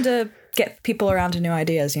takes time to get people around to new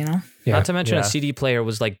ideas, you know? Yeah. Not to mention Yeah. a CD player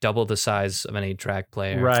was like double the size of an 8-track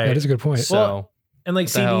player. Right. That is a good point. So And like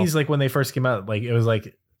What the hell? CDs, like when they first came out, like it was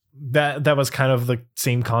like that was kind of the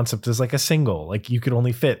same concept as like a single. Like you could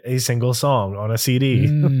only fit a single song on a CD.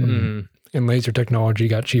 mm, And laser technology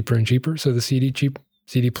got cheaper and cheaper. So the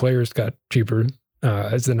CD players got cheaper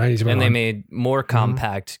as the 90s went and they on. made more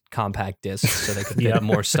compact discs so they could fit Yep.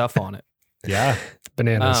 more stuff on it. Yeah.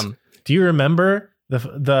 Bananas. Do you remember the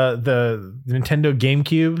Nintendo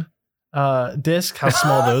GameCube disc? How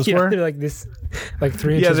small those yeah, were? they're like this, like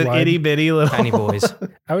 3 Yeah, inches the wide. itty bitty little Tiny boys.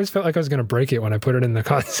 I always felt like I was going to break it when I put it in the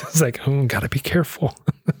console. It's like, oh, gotta be careful.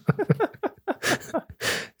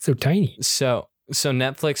 So tiny. So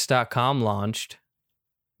Netflix.com launched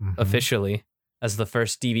Mhm. officially as the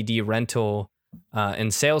first DVD rental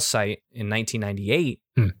and sales site in 1998,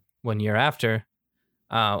 1 year after.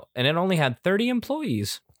 And it only had 30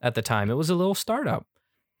 employees at the time. It was a little startup.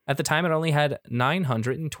 At the time, it only had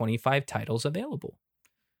 925 titles available,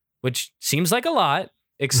 which seems like a lot,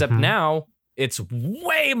 except Mhm. now it's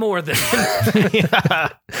way more than Yeah.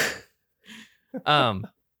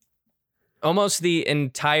 almost the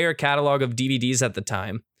entire catalog of DVDs at the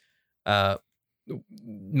time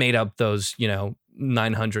made up those,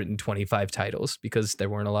 925 titles because there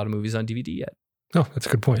weren't a lot of movies on DVD yet. Oh, that's a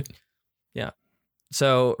good point.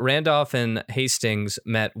 So Randolph and Hastings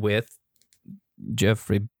met with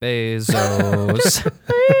Jeffrey Bezos,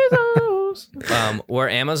 where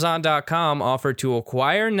Amazon.com offered to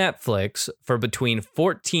acquire Netflix for between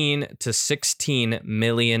 $14 to $16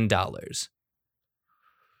 million.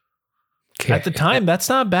 Okay. At the time, that's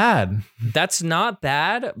not bad. That's not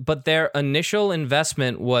bad, but their initial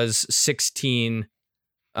investment was 16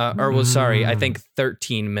 I think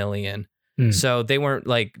 13 million. Hmm. So they weren't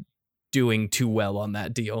like doing too well on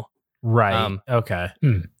that deal. Right. Okay.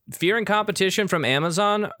 Fearing competition from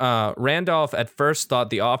Amazon, Randolph at first thought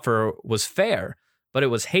the offer was fair, but it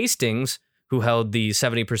was Hastings, who held the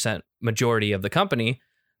 70% majority of the company,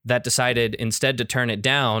 that decided instead to turn it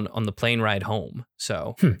down on the plane ride home.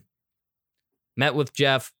 So met with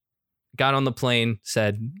Jeff, got on the plane,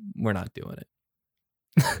 said, we're not doing it.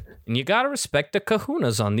 And you got to respect the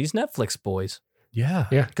kahunas on these Netflix boys. Yeah.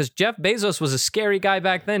 Because Jeff Bezos was a scary guy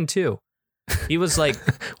back then, too. He was like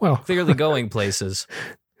Well, clearly going places.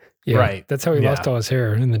 yeah, Right. That's how he Yeah. lost all his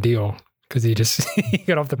hair in the deal. Because he just he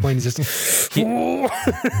got off the plane. He's just He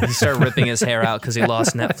started ripping his hair out because he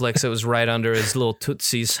lost Netflix. It was right under his little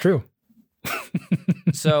tootsies. True.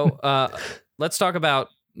 So let's talk about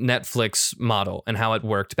Netflix model and how it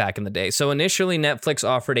worked back in the day. So initially, Netflix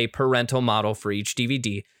offered a parental model for each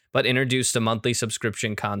DVD, but introduced a monthly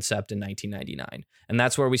subscription concept in 1999. And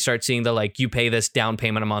that's where we start seeing the, like, you pay this down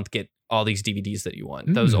payment a month, get all these DVDs that you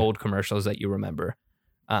want. Those old commercials that you remember.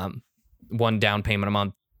 One down payment a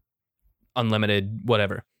month, unlimited,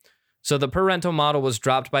 whatever. So the parental model was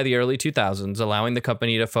dropped by the early 2000s, allowing the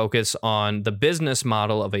company to focus on the business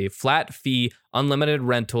model of a flat fee, unlimited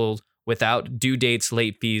rental without due dates,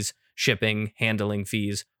 late fees, shipping, handling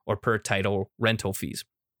fees, or per title rental fees,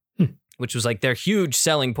 which was like their huge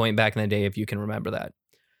selling point back in the day, if you can remember that.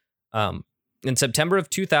 In September of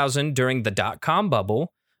 2000, during the dot-com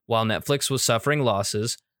bubble, while Netflix was suffering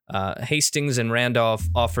losses, Hastings and Randolph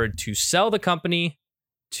offered to sell the company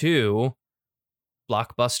to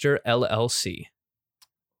Blockbuster LLC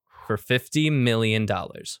for $50 million.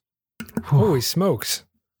 Holy smokes.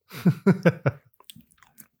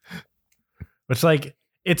 Which, like,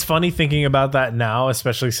 it's funny thinking about that now,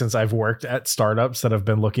 especially since I've worked at startups that have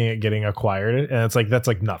been looking at getting acquired. And it's like, that's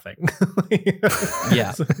like nothing.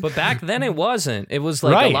 Yeah. But back then it wasn't. It was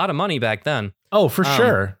like Right. a lot of money back then. Oh, for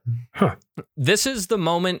sure. This is the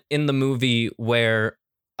moment in the movie where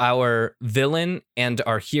our villain and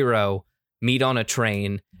our hero meet on a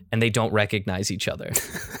train and they don't recognize each other.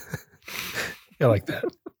 I like that.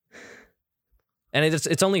 And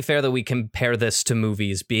it's only fair that we compare this to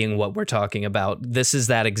movies being what we're talking about. This is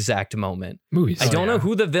that exact moment. Movies. I don't know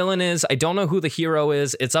who the villain is. I don't know who the hero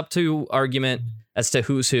is. It's up to argument as to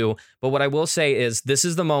who's who. But what I will say is this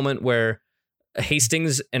is the moment where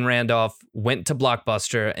Hastings and Randolph went to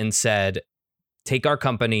Blockbuster and said, take our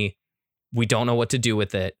company. We don't know what to do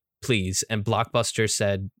with it. Please. And Blockbuster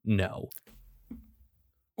said no.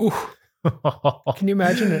 Ooh. Can you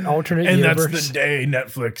imagine an alternate And universe? that's the day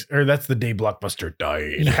Netflix, or that's the day Blockbuster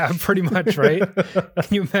died. Yeah, pretty much, right?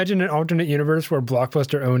 Can you imagine an alternate universe where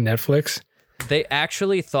Blockbuster owned Netflix? They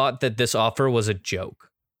actually thought that this offer was a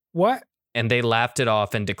joke. What? And they laughed it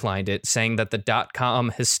off and declined it, saying that the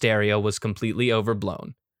dot-com hysteria was completely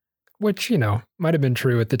overblown. Which, you know, might have been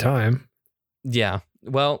true at the time. Yeah.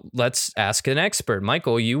 Well, let's ask an expert.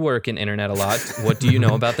 Michael, you work in internet a lot. What do you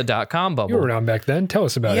know about the dot-com bubble? You were around back then. Tell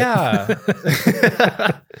us about it.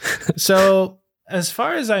 Yeah. So, as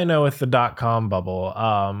far as I know with the dot-com bubble,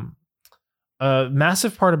 a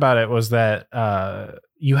massive part about it was that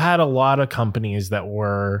you had a lot of companies that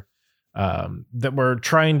were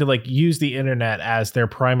trying to like use the internet as their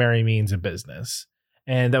primary means of business.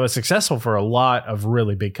 And that was successful for a lot of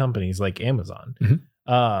really big companies like Amazon. Mhm.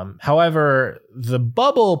 However, the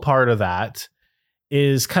bubble part of that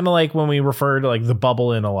is kind of like when we refer to like the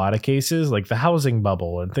bubble in a lot of cases, like the housing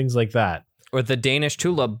bubble and things like that. Or the Danish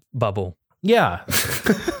tulip bubble. Yeah.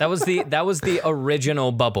 That was the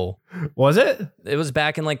original bubble. Was it? It was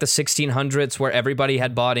back in like the 1600s where everybody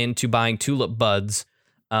had bought into buying tulip buds,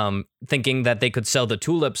 thinking that they could sell the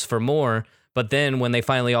tulips for more. But then when they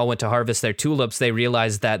finally all went to harvest their tulips, they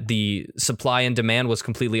realized that the supply and demand was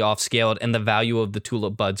completely off-scaled and the value of the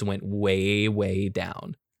tulip buds went way, way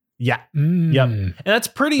down. Yeah. Mm. Yep. And that's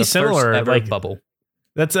pretty The similar. first ever Like bubble.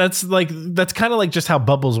 that's kind of like just how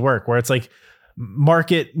bubbles work, where it's like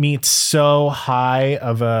market meets so high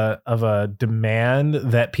of a demand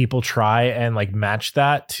that people try and like match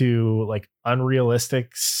that to like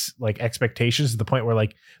unrealistic like expectations to the point where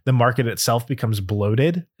like the market itself becomes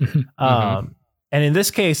bloated. Mhm. And in this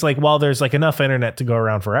case, like while there's like enough internet to go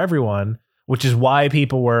around for everyone, which is why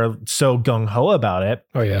people were so gung-ho about it,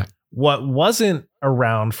 Oh, yeah. what wasn't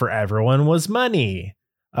around for everyone was money.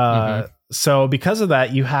 So because of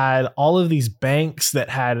that, you had all of these banks that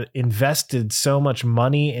had invested so much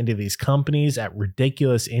money into these companies at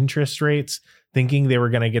ridiculous interest rates thinking they were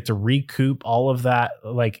going to get to recoup all of that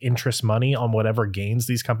like interest money on whatever gains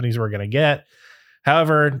these companies were going to get.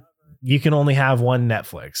 However, you can only have one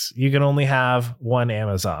Netflix. You can only have one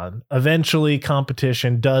Amazon. Eventually,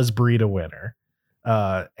 competition does breed a winner.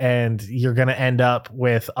 And you're going to end up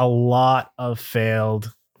with a lot of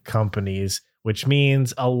failed companies, which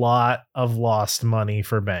means a lot of lost money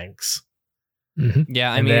for banks. Mm-hmm.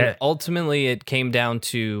 Yeah, I mean, ultimately it came down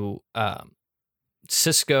to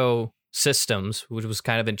Cisco Systems, which was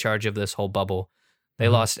kind of in charge of this whole bubble. They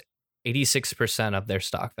lost 86% of their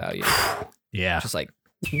stock value. Yeah. Just like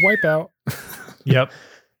Wipe out. Yep.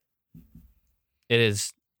 it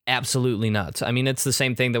is absolutely nuts. I mean, it's the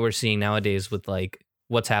same thing that we're seeing nowadays with like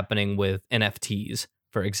what's happening with NFTs,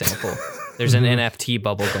 for example. There's an NFT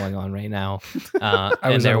bubble going on right now.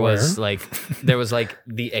 And there was like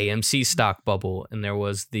the AMC stock bubble, and there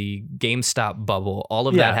was the GameStop bubble. All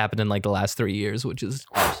of that happened in like the last 3 years, which is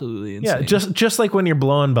absolutely insane. Yeah, just like when you're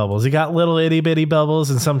blowing bubbles, you got little itty bitty bubbles,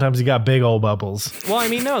 and sometimes you got big old bubbles. Well, I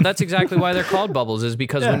mean, no, that's exactly why they're called bubbles, is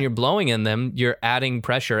because when you're blowing in them, you're adding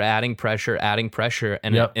pressure, and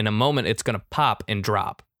in a moment it's going to pop and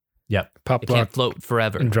drop. Yep. Pop, It can't float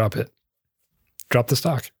forever. and drop it. Drop the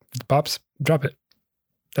stock. If it pops, drop it.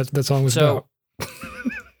 That song was about.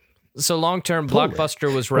 So long-term, Pull it,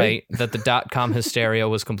 Blockbuster was right that the dot-com hysteria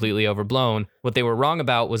was completely overblown. What they were wrong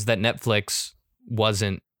about was that Netflix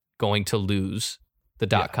wasn't going to lose the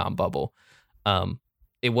dot-com bubble.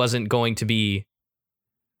 It wasn't going to be...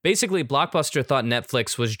 Basically, Blockbuster thought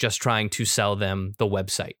Netflix was just trying to sell them the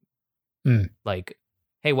website. Like,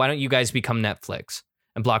 hey, why don't you guys become Netflix?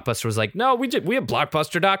 And Blockbuster was like, no, we have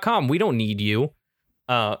Blockbuster.com. We don't need you.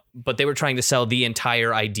 But they were trying to sell the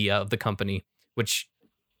entire idea of the company, which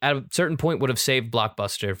at a certain point would have saved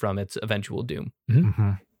Blockbuster from its eventual doom.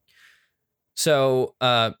 Mm-hmm. So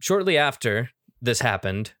shortly after this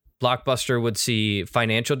happened, Blockbuster would see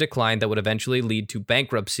financial decline that would eventually lead to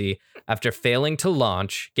bankruptcy after failing to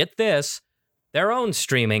launch, get this, their own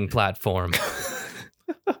streaming platform.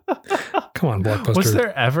 Come on, Blockbuster. Was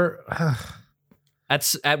there ever...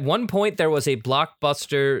 At one point, there was a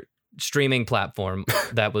Blockbuster streaming platform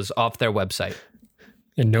that was off their website.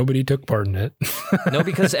 And nobody took part in it. No,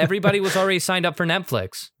 because everybody was already signed up for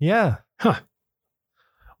Netflix. Yeah. Huh.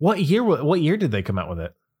 What year did they come out with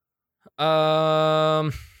it?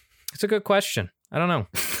 It's a good question. I don't know.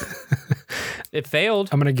 It failed.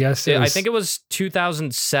 I'm going to guess. I think it was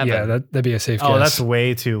 2007. Yeah, that'd be a safe guess. Oh, that's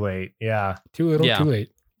way too late. Yeah. Too little, too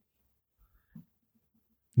late.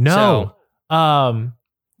 No.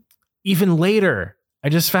 Even later. I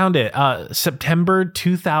just found it. September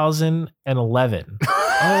 2011.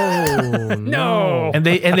 Oh no! And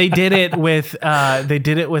they did it with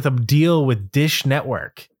a deal with Dish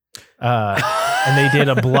Network. And they did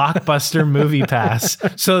a Blockbuster movie pass.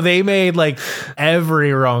 So they made like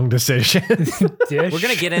every wrong decision. We're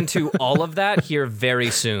going to get into all of that here very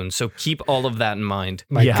soon. So keep all of that in mind.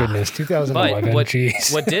 My goodness, 2011. But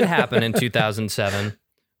what did happen in 2007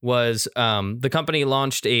 was the company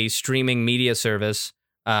launched a streaming media service,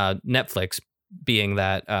 Netflix being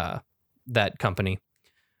that company,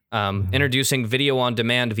 introducing video on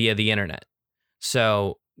demand via the internet.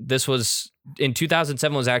 So this was in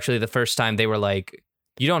 2007 was actually the first time they were like,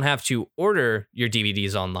 you don't have to order your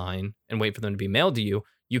DVDs online and wait for them to be mailed to you.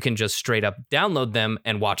 You can just straight up download them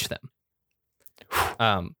and watch them.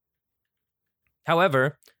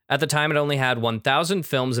 However, at the time, it only had 1,000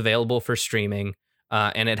 films available for streaming,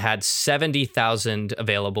 and it had 70,000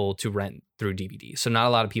 available to rent through DVD. So not a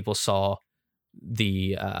lot of people saw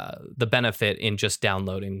the benefit in just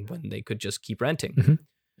downloading when they could just keep renting.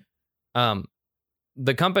 Mm-hmm.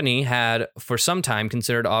 The company had for some time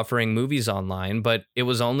considered offering movies online, but it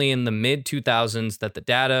was only in the mid 2000s that the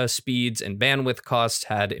data, speeds, and bandwidth costs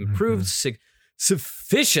had improved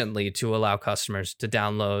sufficiently to allow customers to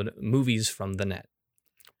download movies from the net.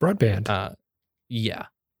 Broadband. Yeah.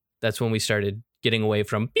 That's when we started getting away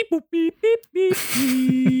from beep, boop, beep, beep, beep,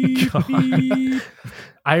 beep, beep.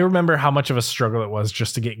 I remember how much of a struggle it was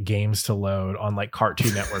just to get games to load on like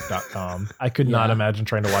CartoonNetwork.com. I could not imagine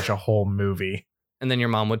trying to watch a whole movie. And then your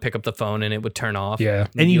mom would pick up the phone and it would turn off. Yeah.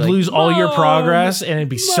 And you'd lose all your progress and it'd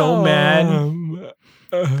be so mad.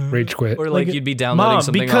 Rage quit. Or like you'd be downloading Mom,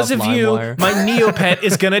 something because off of you, LimeWire. my Neopet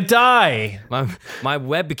is going to die. My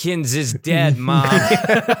Webkins is dead, Mom.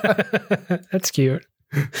 That's cute.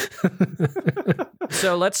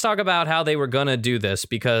 So let's talk about how they were going to do this,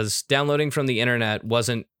 because downloading from the internet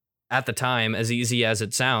wasn't, at the time, as easy as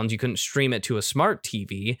it sounds. You couldn't stream it to a smart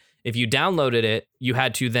TV. If you downloaded it, you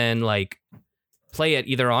had to then like play it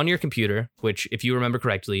either on your computer, which if you remember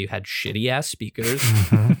correctly, you had shitty ass speakers,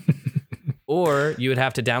 or you would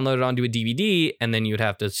have to download it onto a DVD, and then you would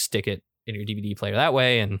have to stick it in your DVD player that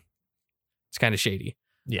way, and it's kind of shady.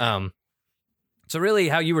 Yeah. So really,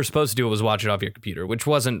 how you were supposed to do it was watch it off your computer, which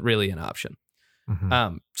wasn't really an option.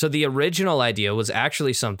 Mhm. So the original idea was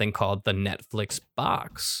actually something called the Netflix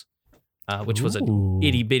box, which was a Ooh.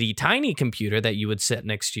 itty bitty tiny computer that you would sit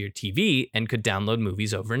next to your TV and could download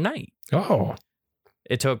movies overnight. Oh,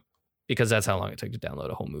 It took, because that's how long it took to download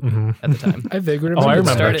a whole movie Mhm. at the time. I vaguely Oh, I remember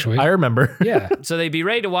that, remember. actually. I remember. Yeah. So they'd be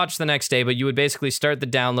ready to watch the next day, but you would basically start the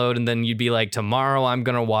download and then you'd be like, tomorrow I'm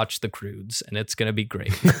going to watch The Croods and it's going to be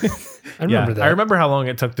great. I remember that. I remember how long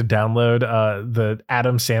it took to download the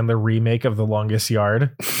Adam Sandler remake of The Longest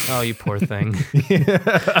Yard. Oh, you poor thing.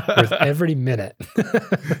 With every minute.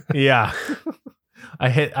 Yeah. I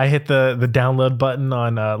hit the download button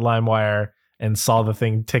on LimeWire and saw the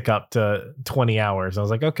thing tick up to 20 hours. I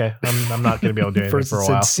was like, okay, I'm not going to be able to do anything First for it a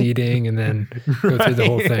said while. seeding and then go through the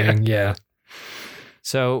whole Right. thing. Yeah.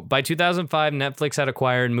 So by 2005, Netflix had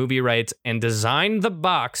acquired movie rights and designed the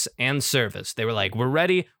box and service. They were like, we're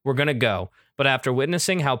ready, we're going to go. But after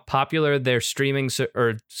witnessing how popular their certain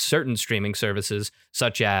streaming services,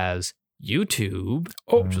 such as YouTube,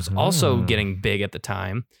 which was also Mhm. getting big at the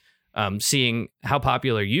time, seeing how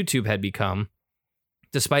popular YouTube had become,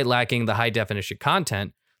 despite lacking the high definition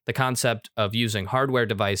content, the concept of using hardware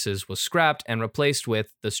devices was scrapped and replaced with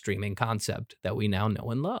the streaming concept that we now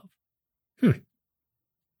know and love.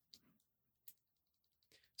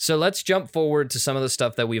 So let's jump forward to some of the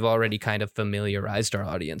stuff that we've already kind of familiarized our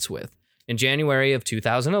audience with. In January of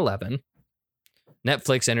 2011,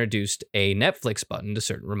 Netflix introduced a Netflix button to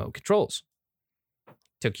certain remote controls.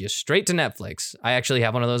 Took you straight to Netflix. I actually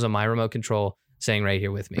have one of those on my remote control sitting right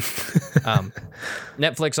here with me.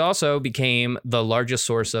 Netflix also became the largest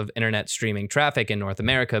source of internet streaming traffic in North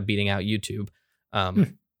America, beating out YouTube.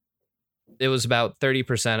 It was about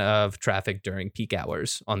 30% of traffic during peak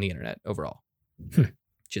hours on the internet overall.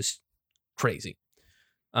 Just crazy.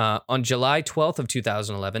 On July 12th of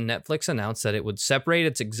 2011, Netflix announced that it would separate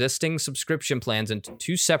its existing subscription plans into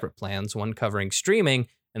two separate plans, one covering streaming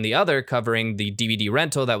and the other covering the DVD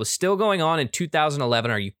rental that was still going on in 2011.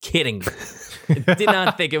 Are you kidding me? I did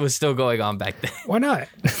not think it was still going on back then. Why not?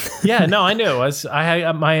 Yeah, no, I knew it was. I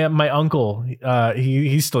had my uncle.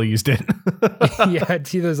 He still used it. Yeah, I'd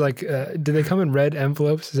see those like, did they come in red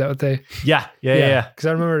envelopes? Is that what they? Yeah. Because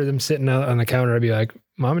I remember them sitting out on the counter. I'd be like,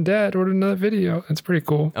 Mom and Dad ordered another video. That's pretty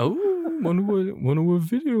cool. Oh, wonder what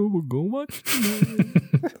video we're going to watch.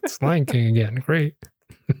 It's Lion King again. Great.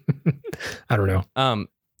 I don't know.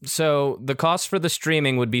 So the cost for the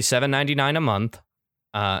streaming would be $7.99 a month,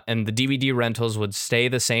 and the DVD rentals would stay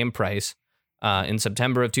the same price. In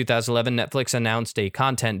September of 2011, Netflix announced a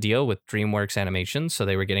content deal with DreamWorks Animation, so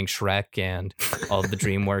they were getting Shrek and all of the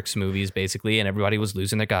DreamWorks movies, basically, and everybody was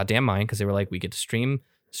losing their goddamn mind because they were like, we get to stream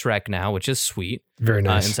Shrek now, which is sweet. Very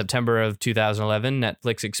nice. In September of 2011,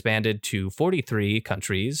 Netflix expanded to 43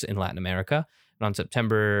 countries in Latin America. And on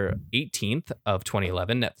September 18th of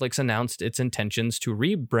 2011, Netflix announced its intentions to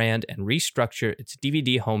rebrand and restructure its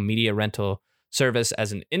DVD home media rental service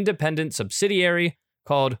as an independent subsidiary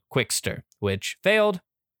called Quickster, which failed,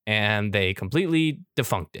 and they completely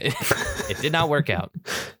defunct it. It did not work out.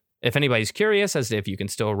 If anybody's curious as to if you can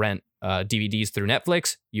still rent DVDs through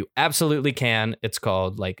Netflix, you absolutely can. It's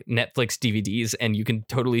called like Netflix DVDs, and you can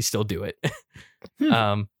totally still do it.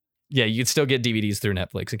 Yeah, you can still get DVDs through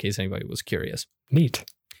Netflix in case anybody was curious. Neat.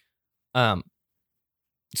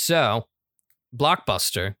 So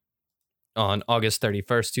Blockbuster on August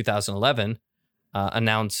 31st, 2011,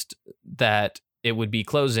 announced that it would be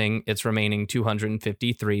closing its remaining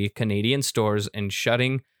 253 Canadian stores and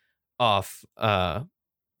shutting off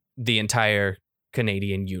the entire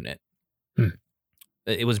Canadian unit.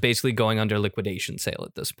 It was basically going under liquidation sale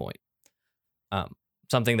at this point.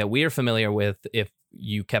 Something that we are familiar with if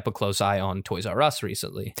you kept a close eye on Toys R Us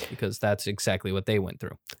recently, because that's exactly what they went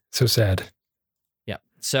through. So sad. Yeah.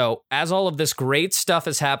 So as all of this great stuff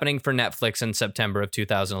is happening for Netflix in September of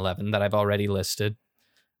 2011 that I've already listed,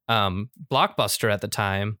 Blockbuster at the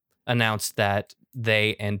time announced that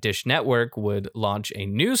they and Dish Network would launch a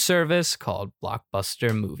new service called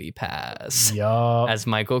Blockbuster Movie Pass, Yup. as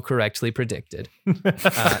Michael correctly predicted.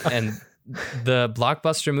 And the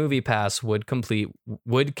Blockbuster Movie Pass would compete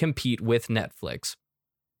with Netflix.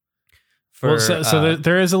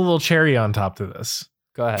 There is a little cherry on top to this.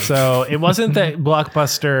 Go ahead. So it wasn't that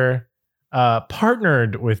Blockbuster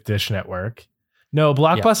partnered with Dish Network. No,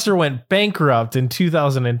 Blockbuster went bankrupt in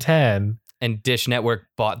 2010. And Dish Network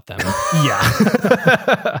bought them.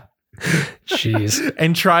 Yeah. Jeez.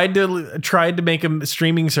 And tried to make a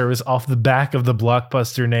streaming service off the back of the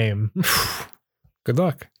Blockbuster name. Good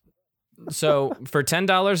luck. So for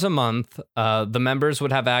 $10 a month, the members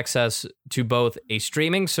would have access to both a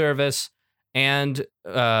streaming service and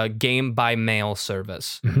game by mail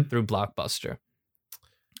service through Blockbuster.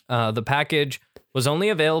 The package was only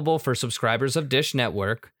available for subscribers of Dish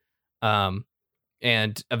Network. And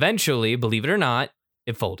eventually, believe it or not,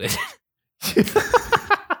 it folded.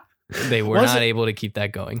 They were not able to keep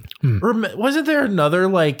that going. Wasn't there another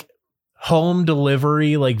like home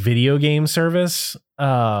delivery like video game service?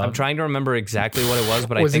 I'm trying to remember exactly what it was,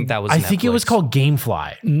 but I think that was I Netflix. think it was called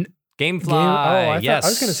GameFly. GameFly. Yes. I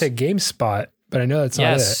was going to say GameSpot, but I know that's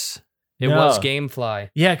not it. It No. was GameFly.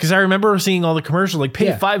 Yeah, because I remember seeing all the commercials like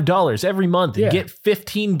pay $5 every month and get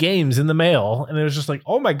 15 games in the mail. And it was just like,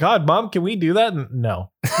 oh my God, Mom, can we do that? And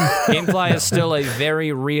no. GameFly is still a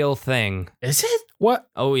very real thing. Is it? What?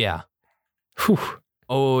 Oh, yeah. Whew.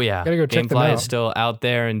 Oh, yeah. Gotta go check them GameFly out. is still out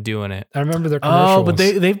there and doing it. I remember their commercials. Oh, but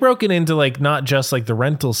they've broken into like not just like the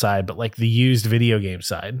rental side, but like the used video game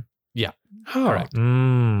side. Oh, Correct.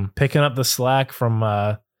 Picking up the slack from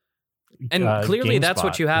And clearly that's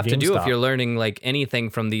what GameSpot, you have to do if GameStop. you're learning like anything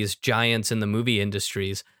from these giants in the movie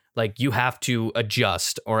industries. Like you have to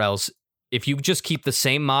adjust, or else if you just keep the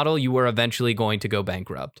same model, you are eventually going to go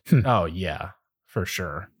bankrupt. Oh yeah, for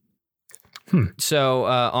sure. So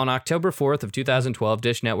on October 4th of 2012,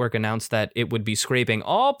 Dish Network announced that it would be scraping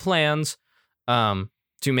all plans to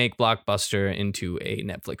make Blockbuster into a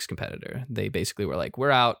Netflix competitor. They basically were like,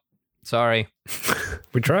 we're out. Sorry.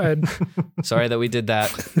 we tried. Sorry that we did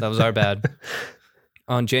that. That was our bad.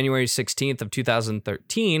 On January 16th of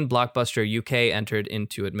 2013, Blockbuster UK entered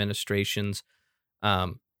into administrations,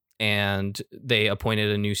 and they appointed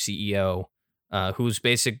a new CEO whose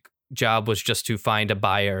basic job was just to find a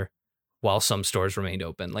buyer while some stores remained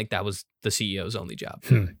open. Like that was the CEO's only job.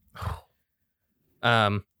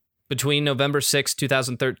 Between November 6,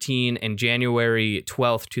 2013 and January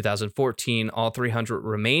 12th, 2014, all 300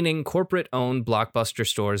 remaining corporate-owned Blockbuster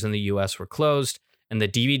stores in the U.S. were closed, and the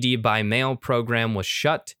DVD by mail program was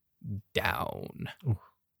shut down.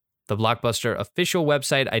 The Blockbuster official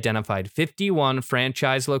website identified 51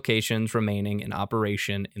 franchise locations remaining in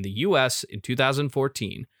operation in the U.S. in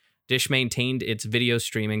 2014. Dish maintained its video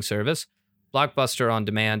streaming service, Blockbuster On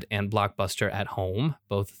Demand and Blockbuster at Home,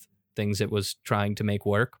 both things it was trying to make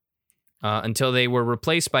work, until they were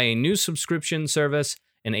replaced by a new subscription service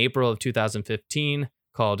in April of 2015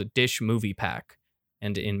 called Dish Movie Pack.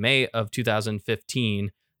 And in May of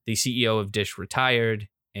 2015, the CEO of Dish retired,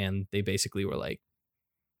 and they basically were like,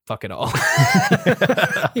 fuck it all.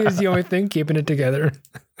 He was the only thing keeping it together.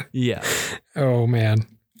 Yeah. Oh, man.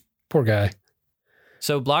 Poor guy.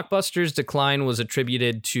 So Blockbuster's decline was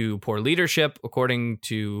attributed to poor leadership, according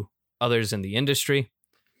to others in the industry.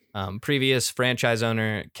 Previous franchise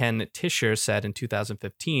owner Ken Tischer said in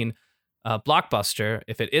 2015, Blockbuster,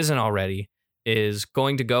 if it isn't already, is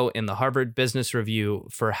going to go in the Harvard Business Review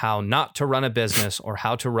for how not to run a business or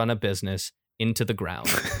how to run a business into the ground.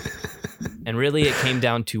 And really, it came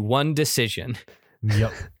down to one decision.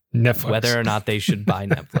 Yep. Netflix. Whether or not they should buy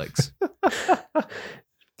Netflix.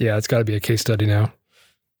 Yeah, it's got to be a case study now.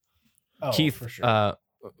 Oh, Keith for sure.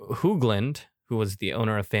 Hoogland, who was the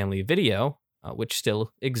owner of Family Video, which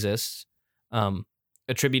still exists,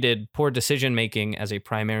 attributed poor decision-making as a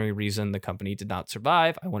primary reason the company did not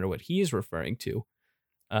survive. I wonder what he's referring to.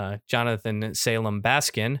 Jonathan Salem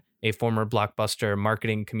Baskin, a former Blockbuster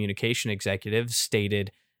marketing communication executive,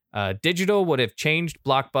 stated, digital would have changed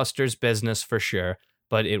Blockbuster's business for sure,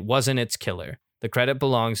 but it wasn't its killer. The credit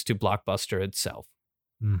belongs to Blockbuster itself.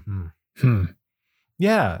 Mm-hmm.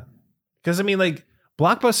 Yeah. Because, I mean, like,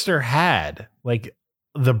 Blockbuster had, like,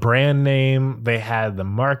 the brand name, they had the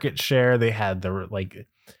market share, they had the, like,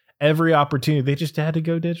 every opportunity. They just had to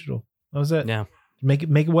go digital. That was it. Yeah. Make a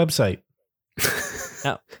website.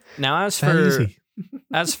 Now as That for easy.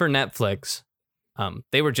 as for Netflix,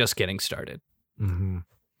 they were just getting started. Mm-hmm.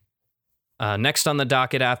 Next on the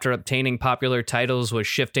docket after obtaining popular titles was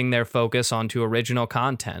shifting their focus onto original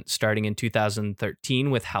content, starting in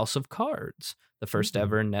 2013 with House of Cards, the first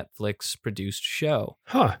ever Netflix produced show.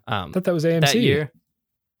 Huh. I thought that was AMC. That year,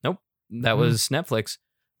 nope, that was Netflix.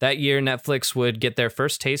 That year, Netflix would get their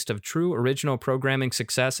first taste of true original programming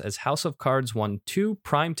success as House of Cards won 2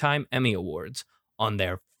 Primetime Emmy Awards on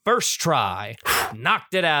their first try.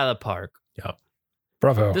 Knocked it out of the park. Yep.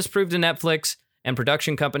 Bravo. This proved to Netflix and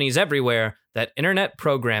production companies everywhere that internet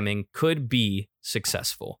programming could be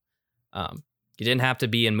successful. You didn't have to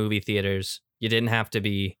be in movie theaters. You didn't have to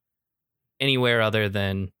be anywhere other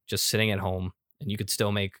than just sitting at home, and you could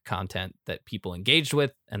still make content that people engaged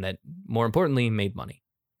with and that, more importantly, made money.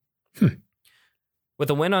 With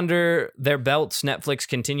a win under their belts, Netflix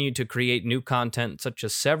continued to create new content, such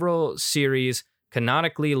as several series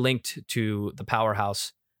canonically linked to the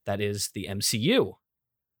powerhouse that is the MCU.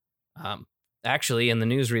 Actually, in the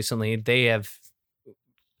news recently, they have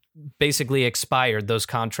basically expired those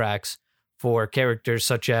contracts for characters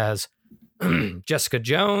such as Jessica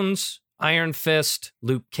Jones, Iron Fist,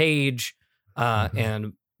 Luke Cage,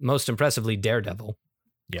 and most impressively, Daredevil.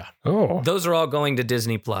 Yeah. Oh. Those are all going to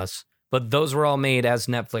Disney Plus, but those were all made as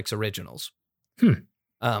Netflix originals.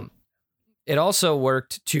 It also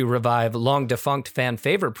worked to revive long defunct fan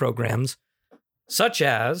favorite programs such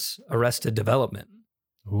as Arrested Development.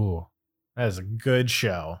 Ooh, that is a good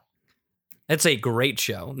show. It's a great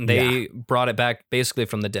show. They brought it back basically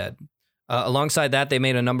from the dead. Alongside that, they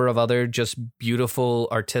made a number of other just beautiful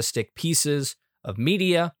artistic pieces of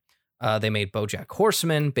media. They made BoJack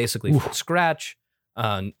Horseman basically from scratch.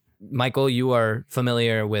 Michael, you are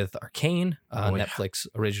familiar with Arcane, Netflix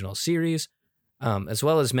original series, as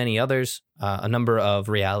well as many others, a number of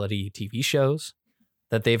reality TV shows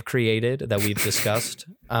that they've created that we've discussed.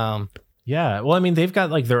 Yeah. Well, I mean, they've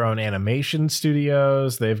got like their own animation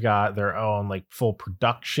studios. They've got their own like full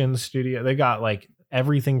production studio. They got like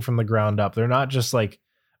everything from the ground up. They're not just like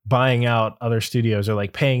buying out other studios or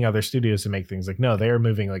like paying other studios to make things. Like, no, they are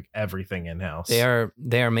moving like everything in house. They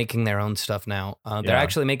are making their own stuff now. They're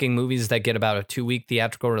actually making movies that get about a 2-week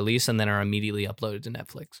theatrical release and then are immediately uploaded to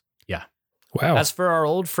Netflix. Yeah. Wow. As for our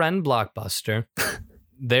old friend Blockbuster,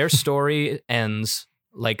 their story ends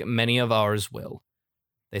like many of ours will.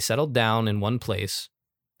 They settled down in one place.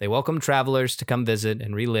 They welcomed travelers to come visit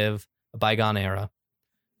and relive a bygone era.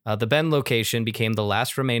 The Bend location became the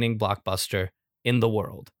last remaining Blockbuster in the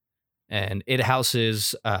world. And it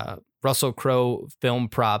houses Russell Crowe film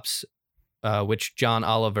props, which John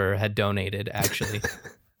Oliver had donated, actually.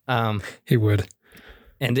 He would.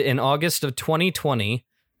 And in August of 2020,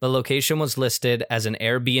 the location was listed as an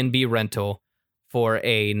Airbnb rental for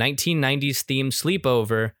a 1990s themed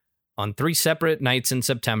sleepover on 3 separate nights in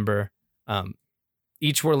September.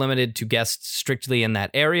 Each were limited to guests strictly in that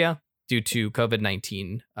area due to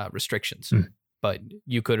COVID-19 restrictions. But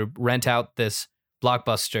you could rent out this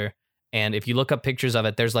Blockbuster, and if you look up pictures of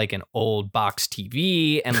it, there's like an old box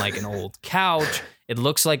TV and like an old couch. It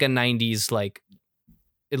looks like a 90s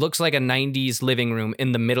living room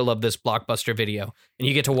in the middle of this Blockbuster video. And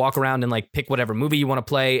you get to walk around and like pick whatever movie you want to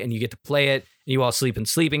play, and you get to play it. And you all sleep in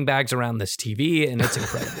sleeping bags around this TV, and it's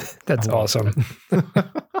incredible. That's awesome.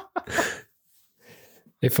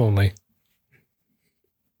 If only.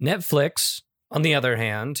 Netflix, on the other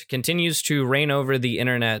hand, continues to reign over the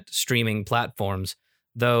internet streaming platforms,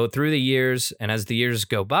 though through the years and as the years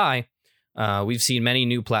go by, we've seen many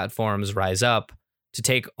new platforms rise up to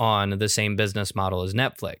take on the same business model as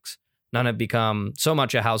Netflix. None have become so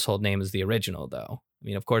much a household name as the original, though. I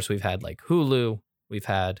mean, of course, we've had like Hulu. We've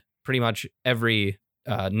had pretty much every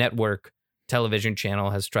network television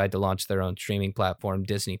channel has tried to launch their own streaming platform,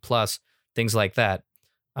 Disney Plus, things like that.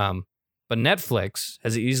 But Netflix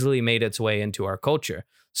has easily made its way into our culture,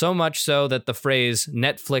 so much so that the phrase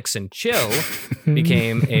Netflix and chill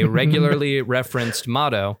became a regularly referenced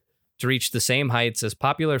motto to reach the same heights as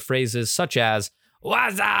popular phrases such as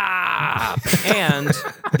 "What's up?" and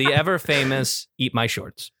the ever-famous "Eat my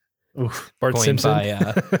shorts." Oof. Bart coined Simpson.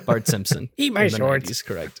 by Bart Simpson. Eat my in the shorts. 90s,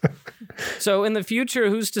 correct. So in the future,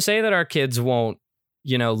 who's to say that our kids won't,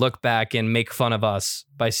 look back and make fun of us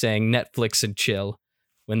by saying Netflix and chill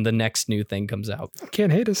when the next new thing comes out?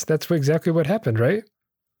 Can't hate us. That's exactly what happened, right?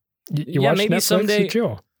 You Yeah, watch maybe Netflix, someday- you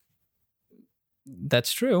chill.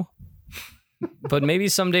 That's true. But maybe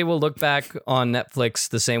someday we'll look back on Netflix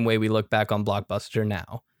the same way we look back on Blockbuster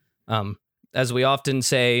now. As we often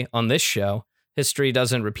say on this show, history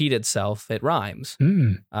doesn't repeat itself, it rhymes.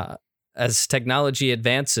 As technology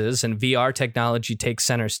advances and VR technology takes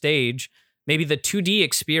center stage, maybe the 2D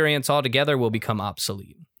experience altogether will become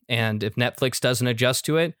obsolete. And if Netflix doesn't adjust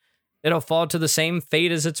to it, it'll fall to the same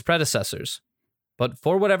fate as its predecessors. But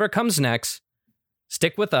for whatever comes next,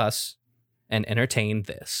 stick with us and entertain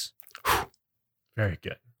this. Very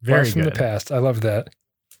good. Very Blast from good. the past. I love that.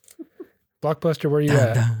 Blockbuster, where you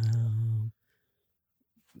at?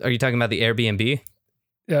 Are you talking about the Airbnb?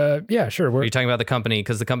 Yeah, sure. Are Where, you talking about the company?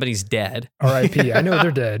 Because the company's dead. R.I.P. I know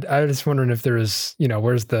they're dead. I was just wondering if there is,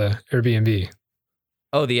 where's the Airbnb?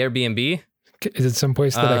 Oh, the Airbnb? Is it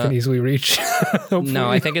someplace that I can easily reach?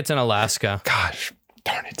 No, I think it's in Alaska. Gosh,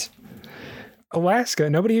 darn it.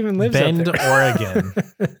 Alaska. Nobody even lives Bend, up there. Oregon.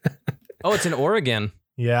 Oh, it's in Oregon.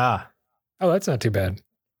 Yeah. Oh, that's not too bad.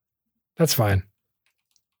 That's fine.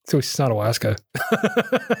 So it's not Alaska.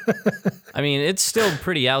 I mean, it's still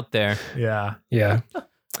pretty out there. Yeah. Yeah.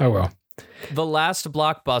 Oh, well. The Last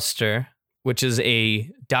Blockbuster, which is a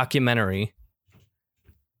documentary.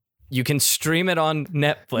 You can stream it on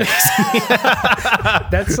Netflix.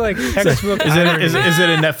 That's like textbook. Is it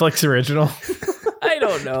a Netflix original? I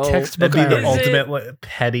don't know. Textbook That'd be the irony. ultimate like,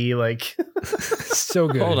 petty like. So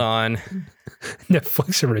good. Hold on.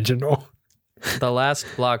 Netflix original. The Last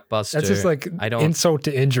Blockbuster. That's just like I don't. insult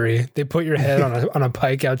to injury. They put your head on a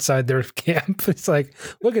pike outside their camp. It's like,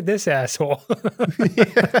 look at this asshole.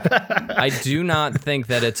 I do not think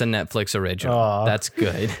that it's a Netflix original. Aw. That's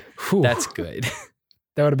good. Whew. That's good.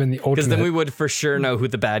 That would have been the ultimate. Because then we would for sure know who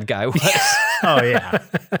the bad guy was. Oh yeah.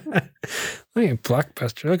 Look at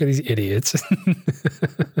Blockbuster. Look at these idiots.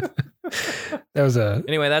 That was a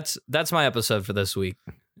Anyway, that's my episode for this week.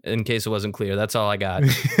 In case it wasn't clear, that's all I got.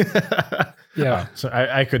 yeah. So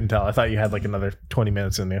I couldn't tell. I thought you had like another 20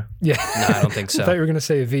 minutes in you. Yeah. No, I don't think I thought so. you were gonna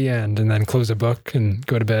say the end and then close a book and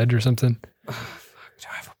go to bed or something. Do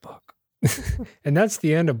I have a book? And that's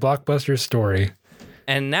the end of Blockbuster's story.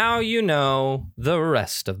 And now you know the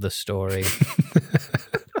rest of the story.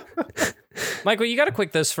 Michael, you got to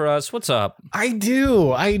quick this for us. What's up? I do.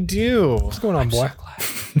 What's going on, boy?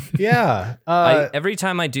 Yeah. Every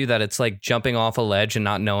time I do that, it's like jumping off a ledge and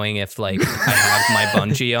not knowing if like I have my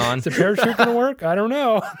bungee on. Is the parachute gonna work? I don't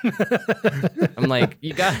know. I'm like,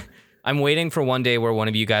 I'm waiting for one day where one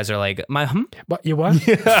of you guys are like, What you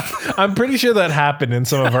what? I'm pretty sure that happened in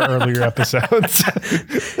some of our earlier episodes.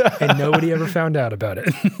 And nobody ever found out about it.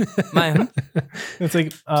 my It's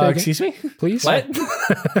like, Say excuse me? Please? what?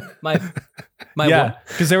 my Yeah, what?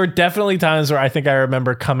 because there were definitely times where I think I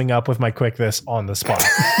remember coming up with my quick this on the spot.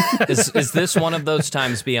 Is this one of those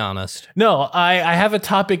times? Be honest. No, I have a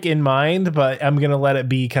topic in mind, but I'm gonna let it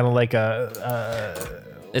be kind of like a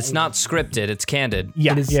It's not scripted. It's candid.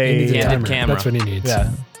 yeah, It is- yeah, he needs a yeah, Candid timer. camera. That's what he needs.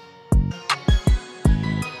 yeah.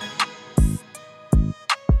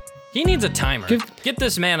 He needs a timer. Give- Get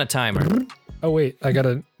this man a timer. Oh wait, we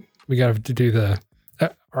gotta do the.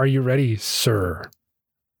 Are you ready, sir?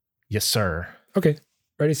 Yes, sir. Okay,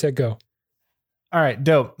 ready, set, go. All right,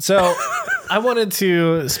 dope. So I wanted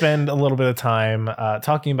to spend a little bit of time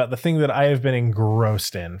talking about the thing that I have been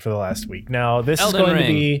engrossed in for the last week. Now, this Elden is going Ring.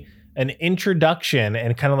 to be an introduction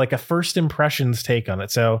and kind of like a first impressions take on it.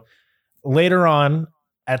 So later on,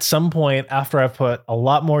 at some point after I've put a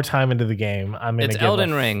lot more time into the game, I'm going to It's give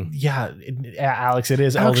Elden Ring. Yeah, Alex, it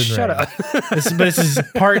is Alex, Elden shut Ring. up. But this is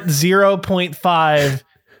part 0.5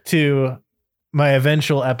 to my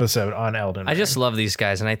eventual episode on Elden Ring. I just love these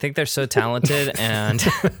guys, and I think they're so talented. And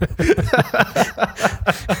That's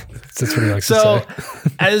what he likes So, to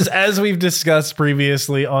say. as we've discussed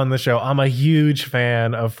previously on the show, I'm a huge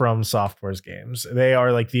fan of From Software's games. They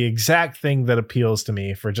are like the exact thing that appeals to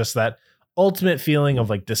me for just that ultimate feeling of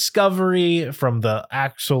like discovery, from the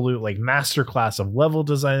absolute like masterclass of level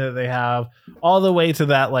design that they have, all the way to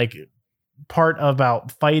that like part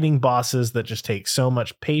about fighting bosses that just take so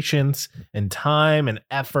much patience and time and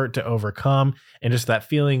effort to overcome, and just that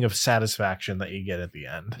feeling of satisfaction that you get at the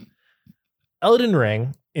end. Elden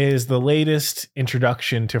Ring is the latest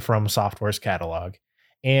introduction to From Software's catalog,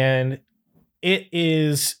 and it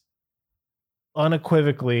is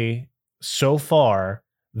unequivocally so far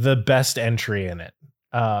the best entry in it.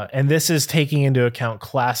 And this is taking into account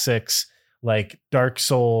classics like Dark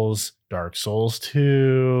Souls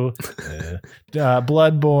 2,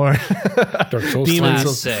 Bloodborne, Dark Souls Demon's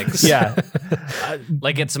 3. Souls. Classics. Yeah.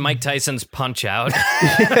 Like it's Mike Tyson's Punch Out.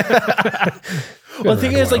 Well, the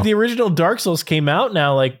thing is, like, Well. the original Dark Souls came out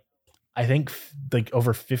now, like, I think like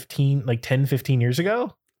over 10, 15 years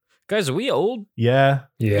ago. Guys, are we old? Yeah.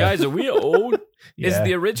 Yeah. Guys, are we old? Yeah. Is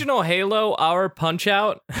the original Halo our Punch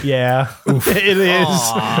Out? Yeah. It is.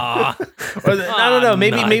 Aw. Or I don't know.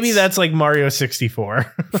 Maybe nuts. that's like Mario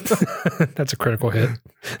 64. That's a critical hit.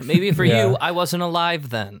 Maybe for Yeah. you, I wasn't alive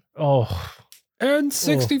then. Oh. And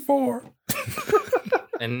 64.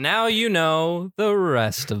 And now you know the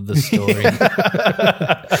rest of the story.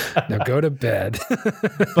 Now go to bed.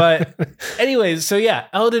 But anyways, so yeah,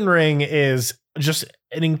 Elden Ring is just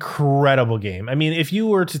an incredible game. I mean, if you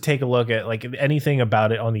were to take a look at like anything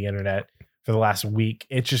about it on the internet for the last week,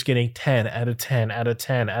 it's just getting 10 out of 10 out of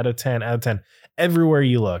 10 out of 10 out of 10 everywhere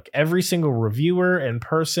you look. Every single reviewer and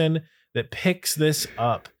person that picks this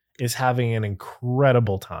up is having an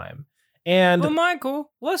incredible time. And Well,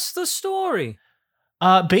 Michael, what's the story?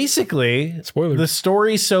 basically, Spoilers. the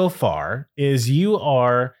story so far is you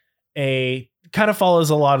are kind of follows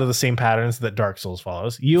a lot of the same patterns that Dark Souls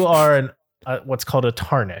follows. You are what's called a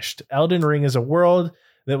tarnished. Elden Ring is a world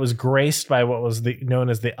that was graced by what was known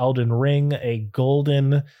as the Elden Ring, a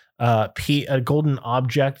golden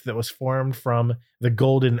object that was formed from the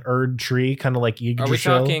golden Erd tree, kind of like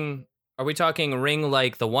Yggdrasil. Are we talking Are we talking ring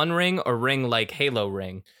like the One Ring or ring like Halo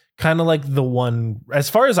Ring? Kind of like the one, as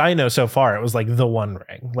far as I know so far, it was like the One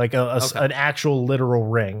Ring, like an actual literal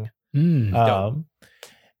ring.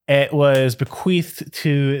 It was bequeathed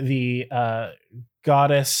to the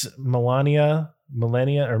goddess Melania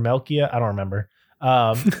or Melkia. I don't remember.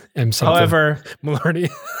 However, Melania.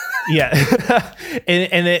 Yeah.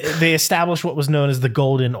 and they established what was known as the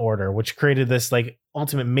Golden Order, which created this like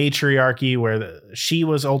ultimate matriarchy where she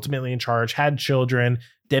was ultimately in charge, had children,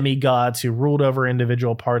 demigods who ruled over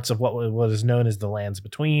individual parts of what is known as the lands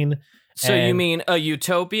between. So you mean a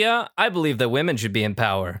utopia? I believe that women should be in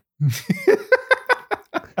power.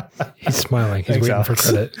 He's smiling. He's waiting for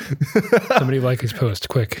credit. Somebody like his post,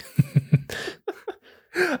 quick.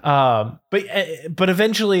 But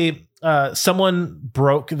eventually someone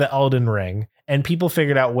broke the Elden Ring and people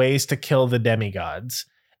figured out ways to kill the demigods.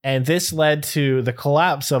 And this led to the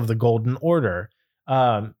collapse of the Golden Order,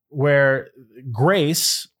 where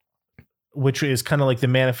Grace, which is kind of like the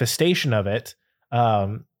manifestation of it,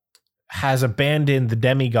 has abandoned the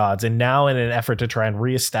demigods, and now in an effort to try and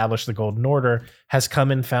reestablish the Golden Order has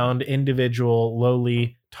come and found individual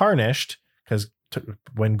lowly Tarnished, because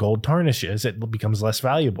when gold tarnishes, it becomes less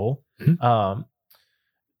valuable.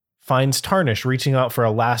 Finds Tarnished reaching out for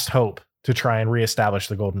a last hope to try and reestablish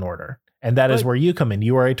the Golden Order. And that is where you come in.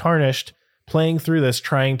 You are a Tarnished playing through this,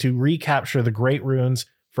 trying to recapture the great runes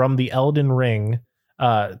from the Elden Ring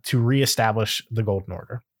to reestablish the Golden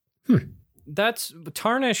Order. That's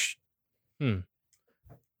Tarnish.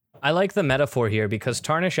 I like the metaphor here because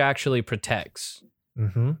Tarnish actually protects.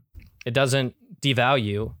 It doesn't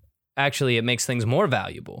devalue. Actually, it makes things more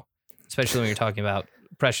valuable, especially when you're talking about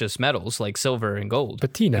precious metals like silver and gold.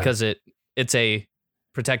 Patina. Because it's a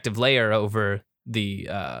protective layer over the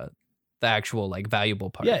actual like valuable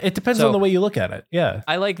part. Yeah, it depends on the way you look at it. Yeah.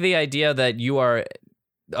 I like the idea that you are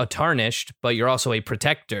a Tarnished, but you're also a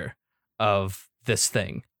protector of this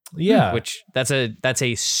thing. Yeah. Which that's a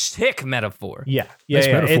sick metaphor. Yeah. Nice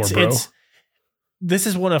metaphor, bro. This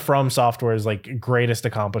is one of From Software's like greatest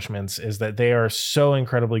accomplishments, is that they are so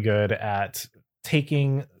incredibly good at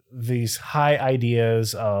taking these high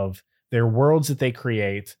ideas of their worlds that they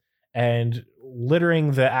create and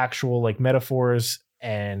littering the actual like metaphors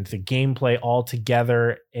and the gameplay all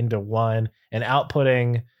together into one and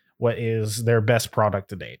outputting what is their best product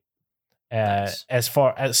to date. Nice. As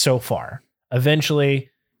far.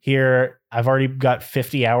 Eventually, here I've already got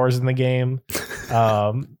 50 hours in the game.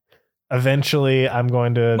 Eventually, I'm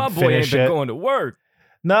going to My boy finish ain't been it. going to work.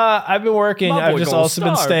 Nah, I've been working. My I've boy just gonna also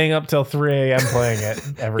been starve. staying up till 3 a.m. playing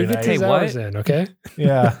it every You get night. 10 what? hours in, okay?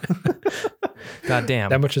 Yeah. God damn.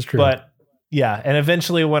 That much is true. But yeah, and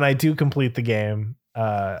eventually when I do complete the game,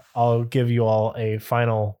 I'll give you all a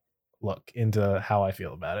final look into how I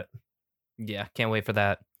feel about it. Yeah, can't wait for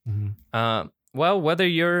that. Well, whether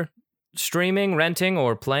you're streaming, renting,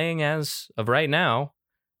 or playing as of right now,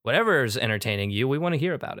 whatever is entertaining you, we want to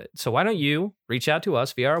hear about it. So why don't you reach out to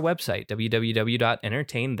us via our website,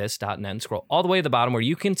 www.entertainthis.net. Scroll all the way to the bottom where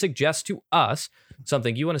you can suggest to us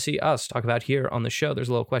something you want to see us talk about here on the show. There's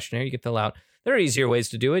a little questionnaire you can fill out. There are easier ways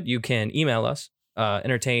to do it. You can email us,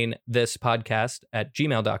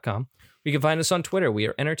 entertainthispodcast@gmail.com. You can find us on Twitter. We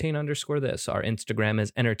are entertain_this. Our Instagram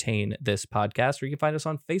is entertainthispodcast, or you can find us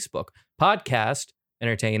on Facebook, podcast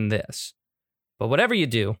Entertain This. But whatever you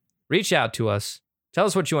do, reach out to us. Tell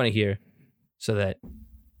us what you want to hear so that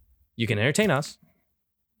you can entertain us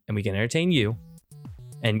and we can entertain you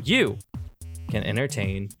and you can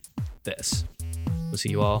entertain this. We'll see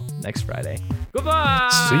you all next Friday. Goodbye.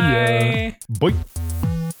 See ya. Boy.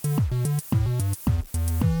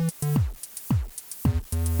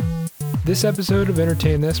 This episode of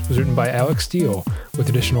Entertain This was written by Alex Steele, with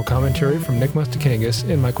additional commentary from Nick Mustakangas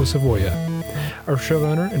and Michael Savoya. Our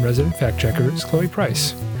showrunner and resident fact-checker is Chloe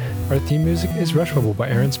Price. Our theme music is Rush Bubble by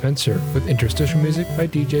Aaron Spencer, with interstitial music by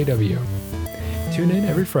DJW. Tune in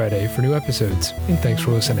every Friday for new episodes, and thanks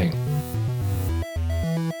for listening.